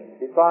your name?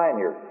 Define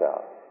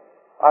yourself.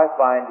 I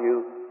find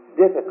you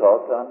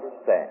difficult to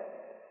understand.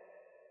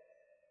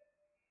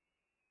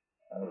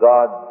 And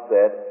God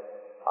said,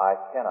 I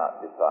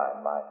cannot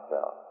define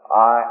myself.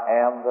 I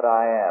am that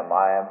I am.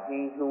 I am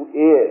he who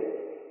is.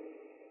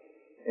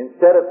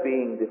 Instead of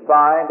being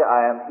defined,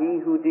 I am he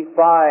who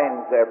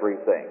defines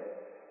everything.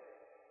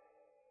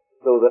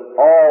 So that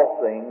all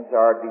things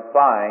are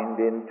defined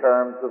in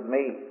terms of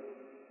me.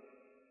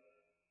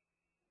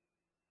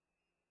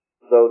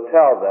 So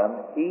tell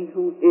them, he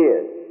who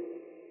is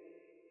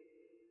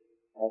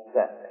has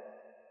sent me.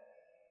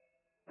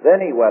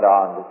 Then he went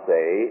on to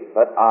say,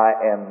 but I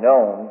am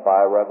known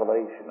by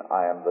revelation.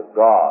 I am the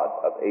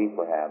God of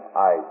Abraham,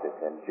 Isaac,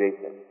 and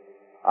Jacob.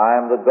 I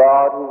am the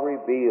God who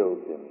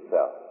reveals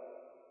himself.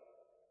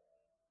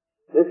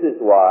 This is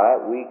why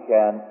we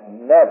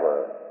can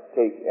never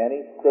take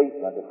any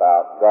statement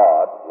about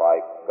God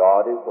like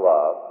God is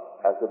love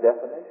as a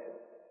definition.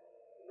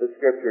 The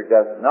Scripture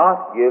does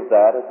not give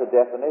that as a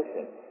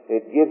definition.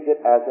 It gives it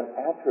as an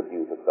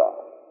attribute of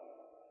God.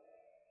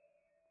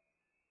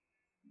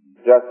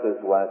 Just as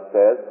when it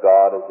says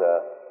God is a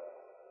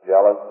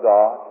jealous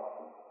God,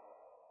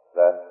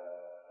 that's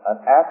an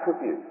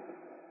attribute,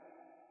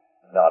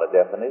 not a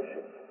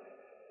definition.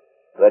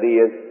 That he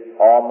is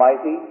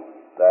almighty,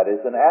 that is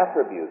an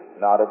attribute,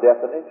 not a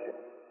definition.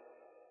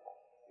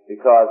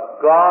 Because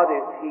God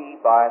is he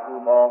by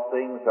whom all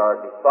things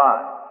are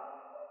defined.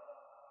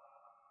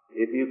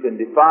 If you can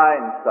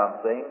define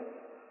something,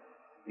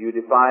 you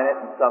define it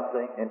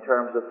in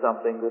terms of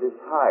something that is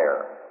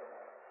higher,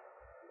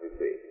 you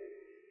see.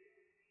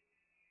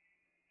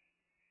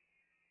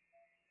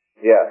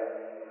 Yes.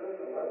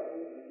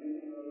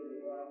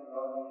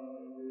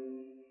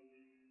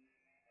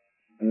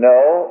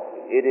 No,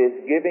 it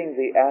is giving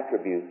the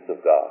attributes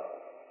of God.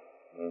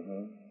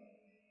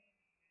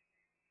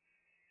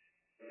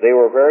 They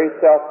were very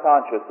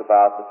self-conscious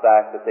about the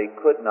fact that they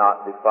could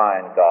not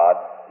define God,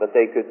 but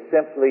they could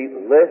simply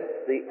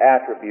list the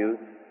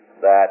attributes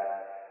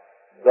that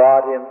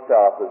God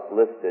himself has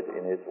listed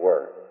in his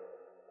Word.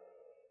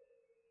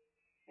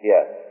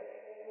 Yes.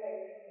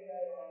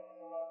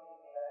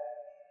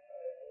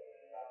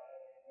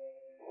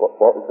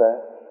 What was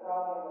that?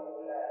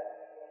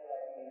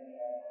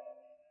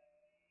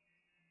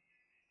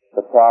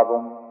 The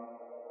problem?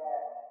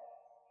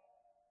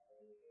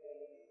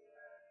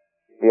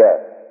 Yes.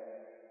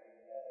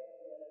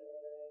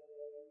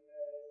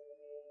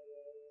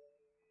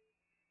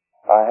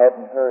 I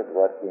hadn't heard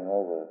what came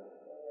over.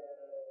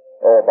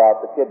 Oh,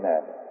 about the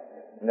kidnapping.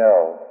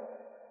 No.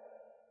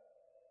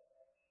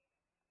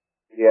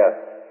 Yes.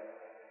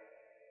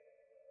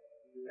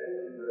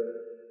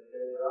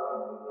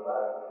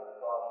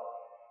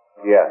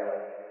 Yes.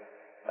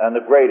 And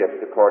the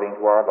greatest according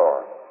to our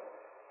Lord.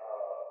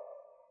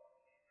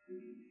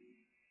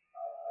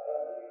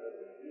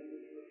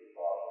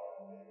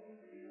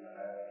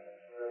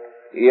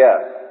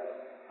 Yes.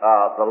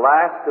 The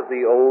last of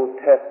the Old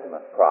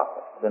Testament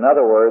prophets. In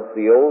other words,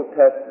 the Old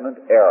Testament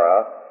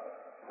era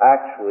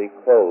actually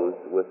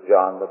closed with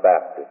John the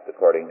Baptist,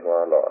 according to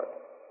our Lord.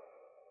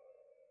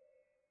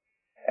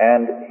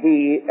 And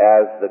he,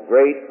 as the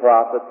great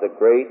prophet, the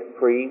great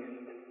priest,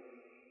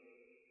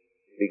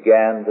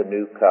 began the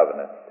new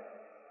covenant.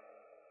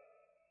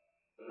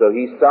 So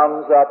he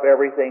sums up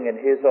everything in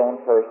his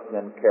own person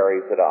and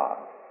carries it on.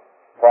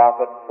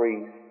 Prophet,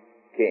 priest,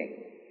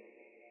 king.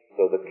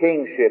 So the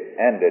kingship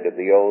ended of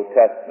the Old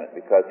Testament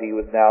because he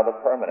was now the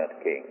permanent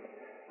king.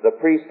 The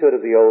priesthood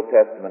of the Old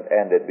Testament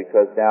ended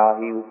because now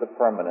he was the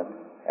permanent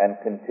and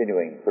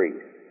continuing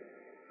priest.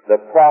 The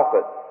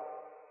prophets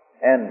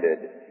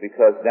ended,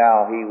 because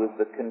now he was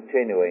the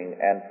continuing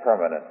and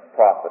permanent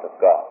prophet of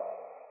God.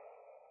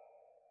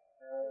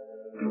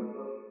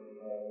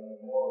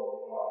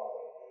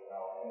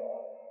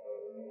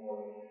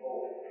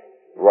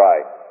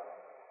 Right.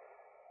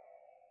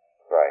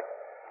 Right.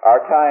 Our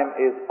time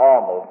is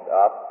almost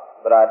up,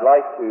 but I'd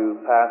like to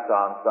pass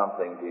on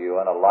something to you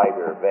in a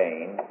lighter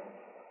vein.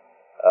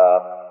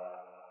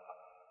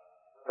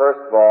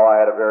 First of all, I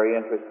had a very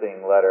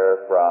interesting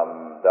letter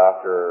from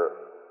Dr.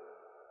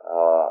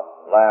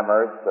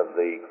 Lammerts of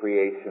the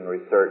Creation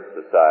Research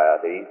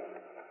Society,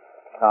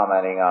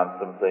 commenting on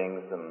some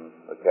things in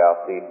the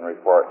Chalcedon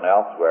Report and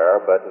elsewhere,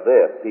 but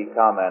he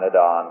commented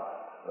on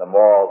the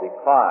moral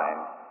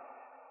decline,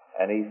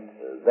 and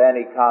then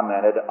he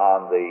commented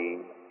on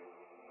the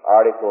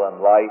article in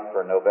Life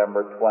for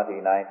November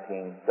 20,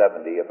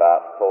 1970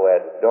 about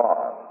co-ed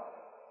dorms,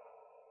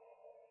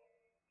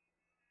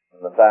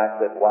 and the fact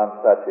that one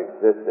such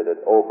existed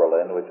at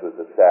Oberlin, which was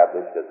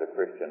established as a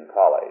Christian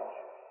college.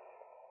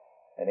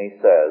 And he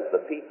says,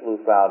 the people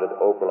who founded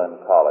Oberlin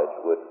College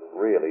would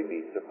really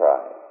be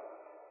surprised.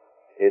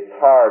 It's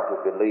hard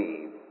to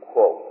believe,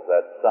 quote,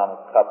 that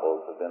some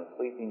couples have been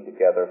sleeping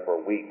together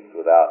for weeks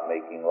without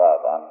making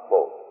love,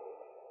 unquote.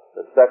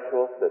 The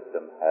sexual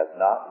system has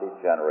not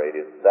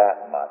degenerated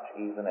that much,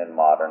 even in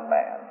modern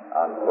man,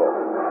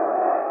 unquote.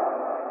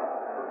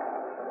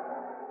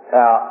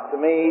 Now, to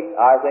me,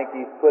 I think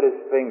he's put his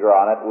finger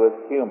on it with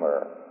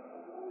humor.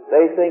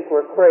 They think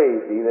we're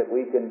crazy that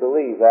we can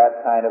believe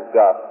that kind of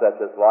guff, such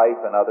as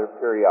Life and other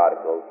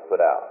periodicals put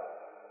out.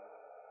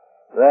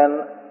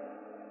 Then,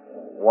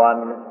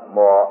 one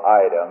more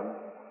item.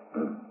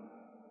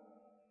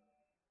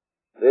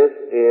 This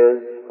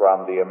is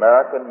from the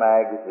American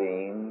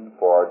Magazine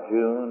for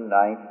June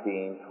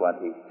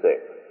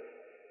 1926.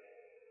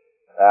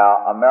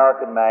 Now,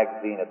 American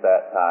Magazine at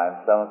that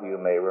time, some of you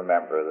may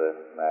remember this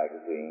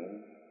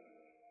magazine,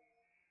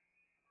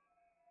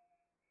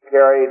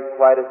 carried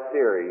quite a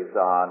series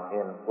on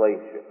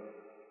inflation.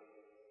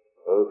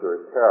 Those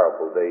were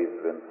terrible days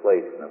of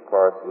inflation. Of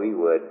course, we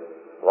would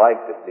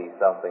like to see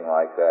something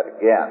like that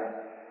again.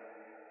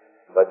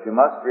 But you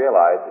must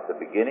realize at the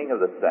beginning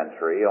of the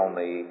century,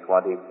 only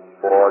 24,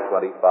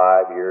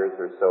 25 years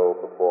or so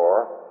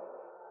before,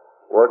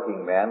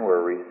 working men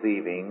were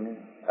receiving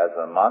as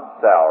a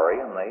month's salary,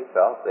 and they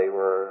felt they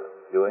were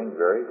doing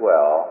very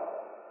well,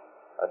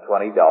 a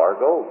 $20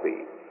 gold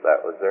piece.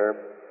 That was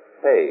their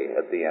pay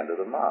at the end of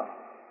the month.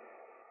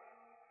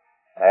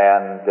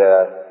 And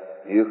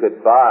you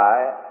could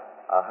buy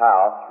a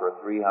house for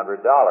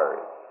 $300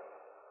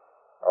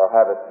 or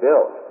have it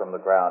built from the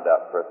ground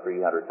up for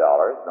 $300.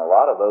 And a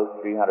lot of those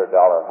 $300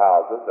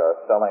 houses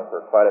are selling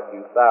for quite a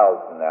few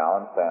thousand now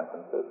in San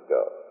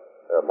Francisco.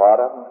 There are a lot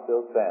of them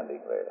still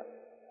standing there.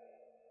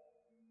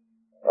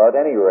 At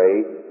any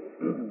rate,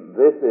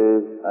 this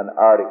is an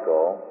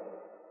article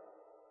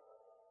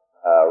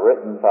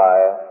written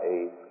by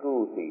a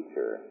school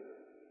teacher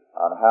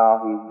on how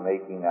he's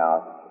making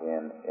out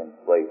in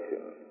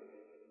inflation.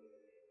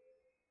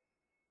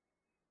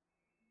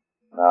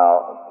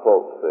 Now, I'll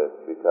quote this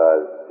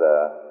because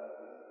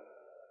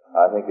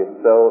I think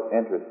it's so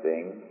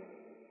interesting.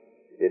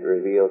 It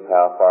reveals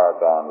how far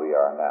gone we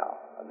are now.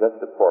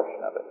 Just a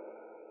portion of it.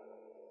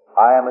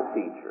 I am a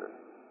teacher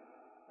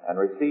and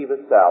receive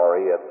a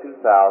salary of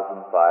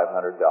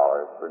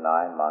 $2,500 for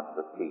 9 months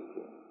of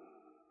teaching.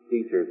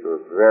 Teachers were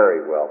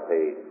very well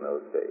paid in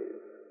those days.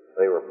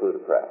 They were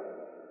plutocrats.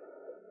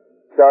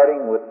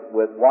 Starting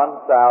with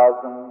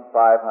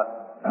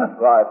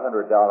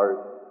 $1,500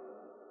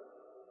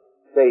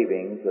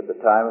 savings at the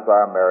time of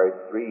our marriage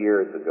 3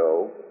 years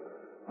ago,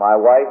 my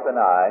wife and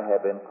I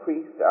have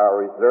increased our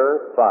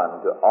reserve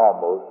fund to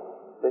almost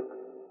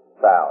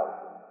 $6,000.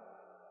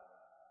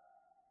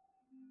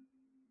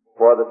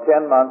 For the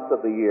 10 months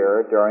of the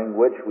year during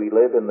which we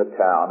live in the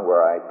town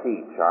where I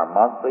teach, our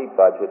monthly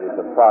budget is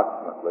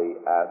approximately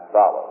as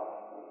follows.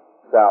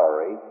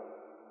 Salary,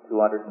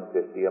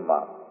 $250 a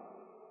month.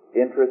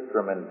 Interest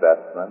from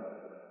investment,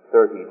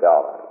 $30.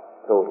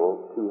 Total,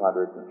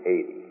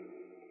 $280.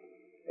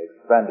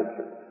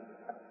 Expenditures,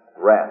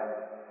 rent,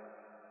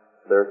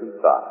 $35.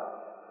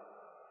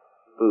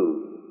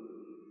 Food,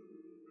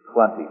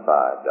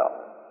 $25.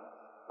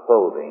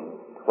 Clothing,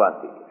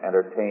 $20.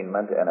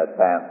 Entertainment and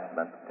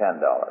advancement,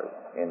 $10.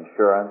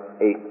 Insurance,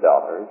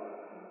 $8.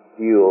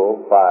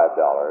 Fuel,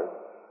 $5.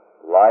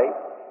 Light,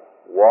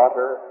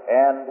 water,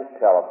 and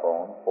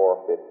telephone,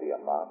 $4.50 a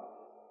month.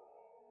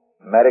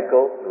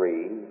 Medical,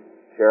 $3.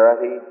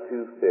 Charity,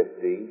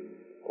 $2.50.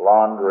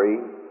 Laundry,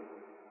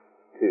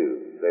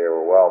 $2. They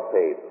were well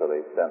paid, so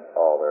they sent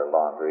all their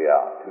laundry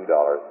out,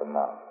 $2 a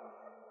month.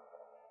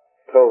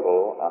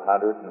 Total,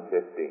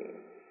 $115.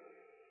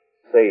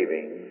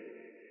 Savings,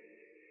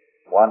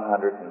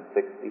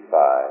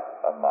 $165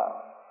 a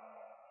month.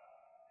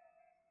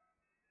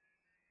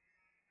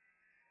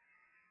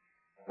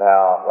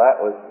 Now,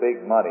 that was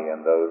big money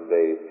in those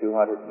days,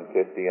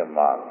 $250 a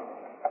month.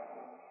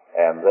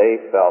 And they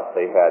felt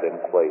they had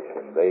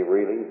inflation. They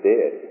really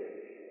did.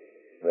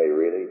 They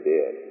really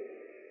did.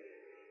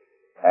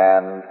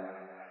 And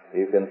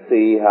You can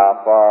see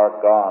how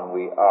far gone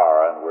we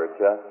are, and we're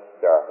just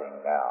starting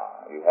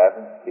now. You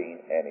haven't seen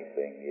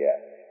anything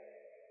yet.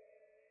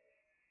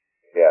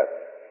 Yes.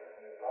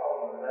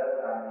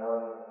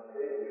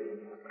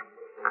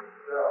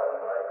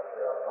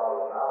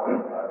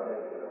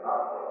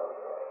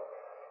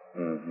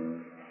 Mm-hmm.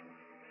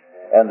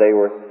 And they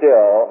were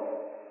still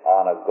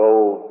on a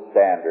gold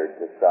standard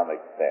to some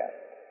extent.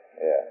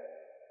 Yes.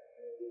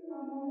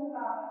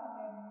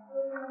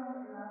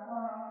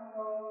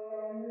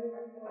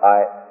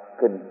 I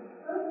couldn't.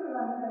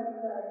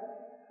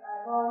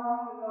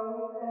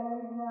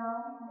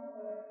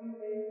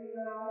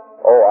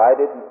 Oh, I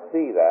didn't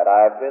see that.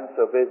 I've been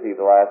so busy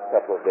the last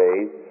couple of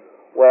days.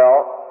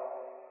 Well,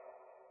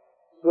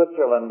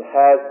 Switzerland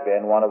has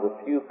been one of the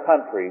few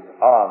countries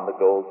on the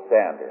gold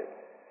standard.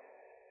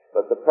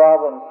 But the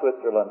problem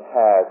Switzerland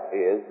has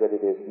is that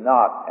it is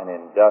not an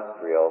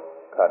industrial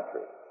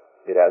country.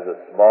 It has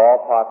a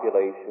small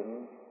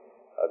population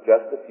of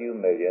just a few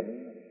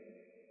million,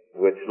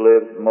 which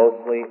lives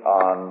mostly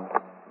on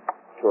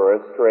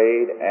tourist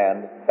trade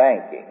and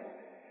banking.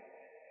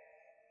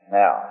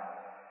 Now,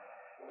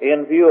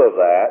 in view of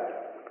that,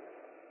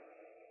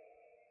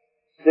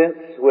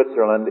 since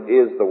Switzerland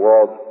is the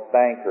world's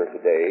banker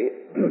today,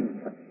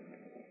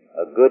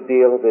 a good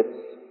deal of its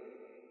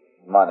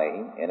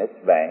money in its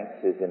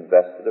banks is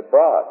invested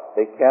abroad.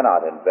 They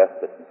cannot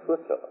invest it in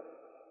Switzerland.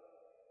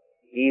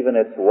 Even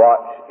its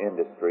watch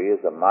industry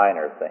is a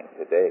minor thing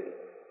today.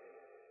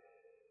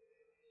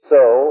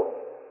 So,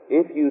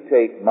 if you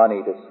take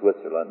money to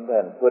Switzerland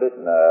and put it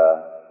in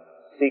a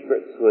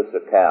secret Swiss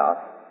account,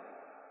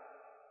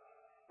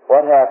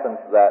 what happens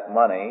to that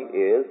money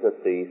is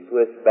that the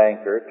Swiss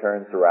banker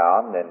turns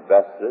around and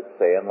invests it,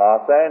 say, in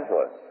Los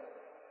Angeles.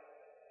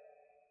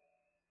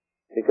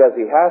 Because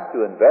he has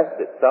to invest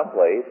it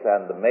someplace,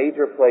 and the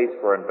major place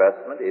for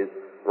investment is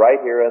right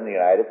here in the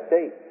United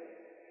States.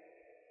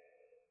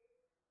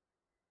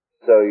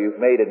 So you've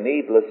made a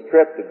needless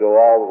trip to go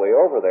all the way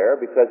over there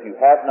because you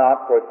have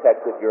not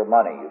protected your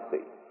money, you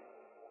see.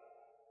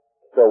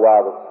 So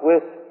while the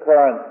Swiss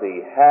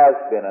currency has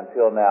been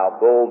until now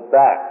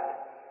gold-backed,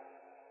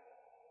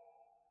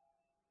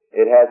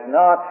 it has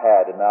not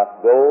had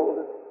enough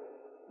gold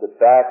to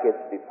back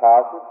its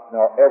deposits,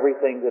 nor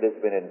everything that has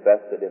been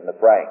invested in the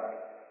franc,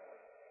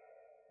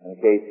 in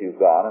case you've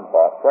gone and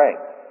bought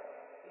francs.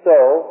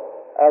 So,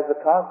 as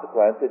a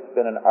consequence, it's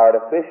been an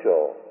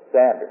artificial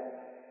standard.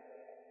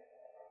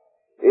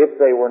 If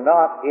they were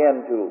not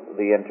into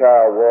the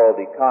entire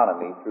world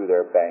economy through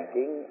their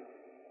banking,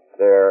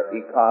 their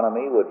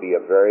economy would be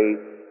a very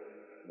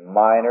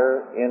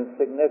minor,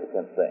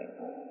 insignificant thing.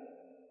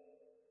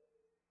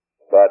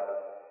 But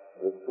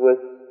the Swiss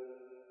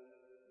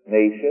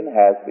nation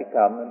has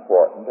become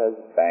important as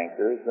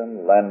bankers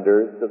and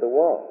lenders to the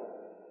world.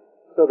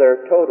 So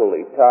they're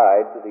totally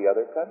tied to the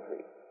other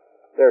countries.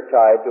 They're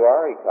tied to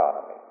our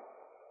economy.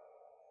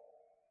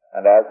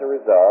 And as a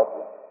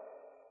result,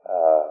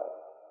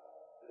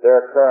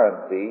 their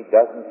currency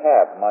doesn't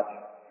have much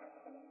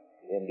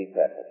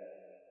independence.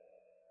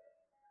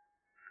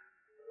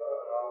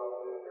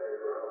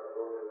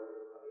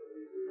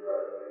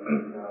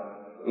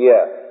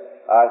 Yes,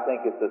 I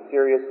think it's a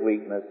serious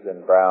weakness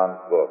in Brown's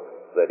book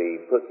that he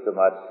puts so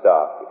much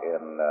stock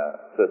in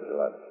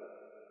Switzerland.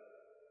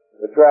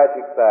 The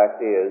tragic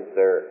fact is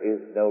there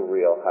is no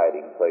real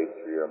hiding place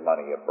for your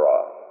money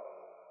abroad.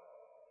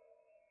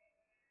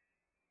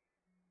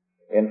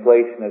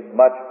 Inflation is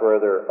much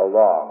further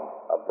along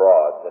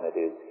abroad than it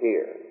is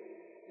here.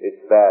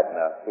 It's bad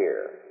enough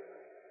here.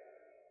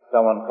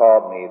 Someone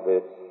called me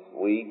this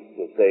week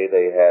to say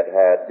they had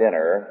had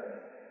dinner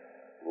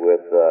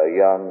with a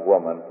young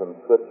woman from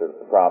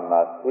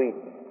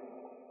Sweden,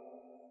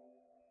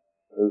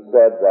 who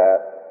said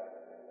that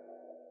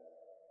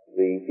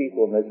the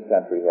people in this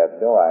country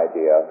have no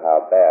idea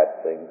how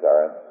bad things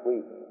are in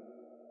Sweden.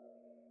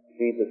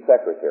 She's a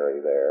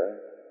secretary there,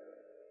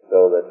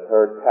 so that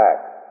her tax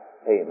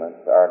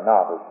payments are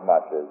not as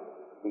much as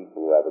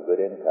people who have a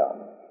good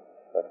income,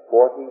 but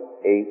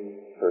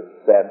 48%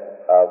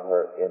 of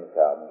her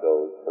income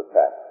goes for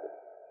taxes.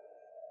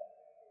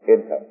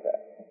 Income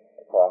tax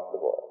across the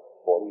board,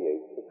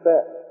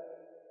 48%.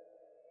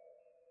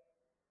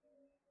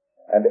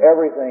 And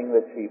everything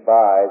that she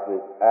buys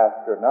is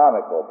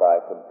astronomical by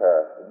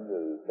comparison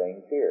to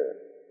things here.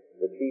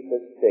 The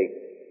cheapest steak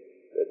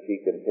that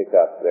she can pick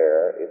up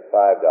there is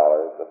 $5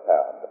 a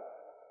pound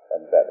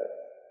and better.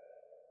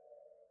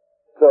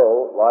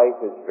 So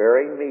life is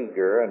very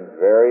meager and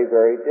very,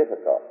 very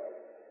difficult.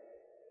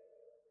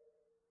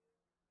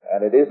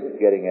 And it isn't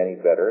getting any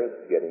better,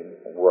 it's getting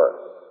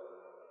worse.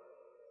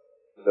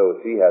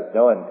 So she has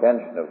no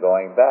intention of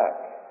going back.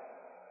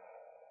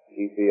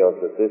 She feels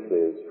that this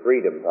is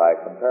freedom by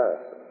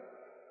comparison.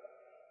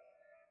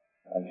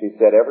 And she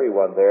said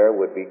everyone there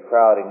would be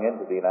crowding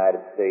into the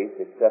United States,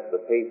 except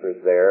the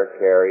papers there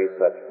carry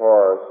such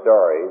horror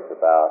stories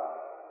about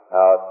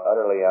how it's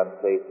utterly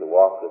unsafe to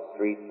walk the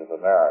streets of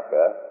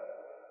America.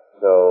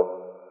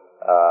 So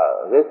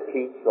this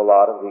keeps a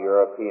lot of the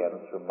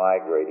Europeans from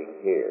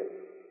migrating here.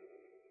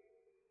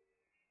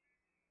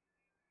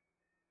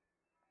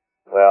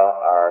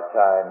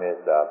 time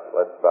is up.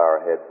 Let's bow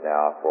our heads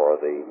now for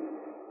the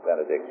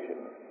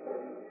benediction.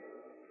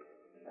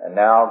 And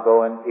now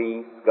go in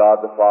peace. God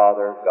the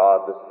Father,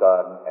 God the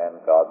Son, and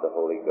God the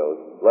Holy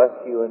Ghost bless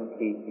you and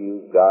keep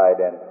you,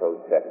 guide and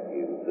protect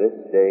you this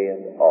day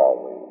and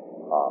always.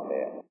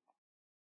 Amen.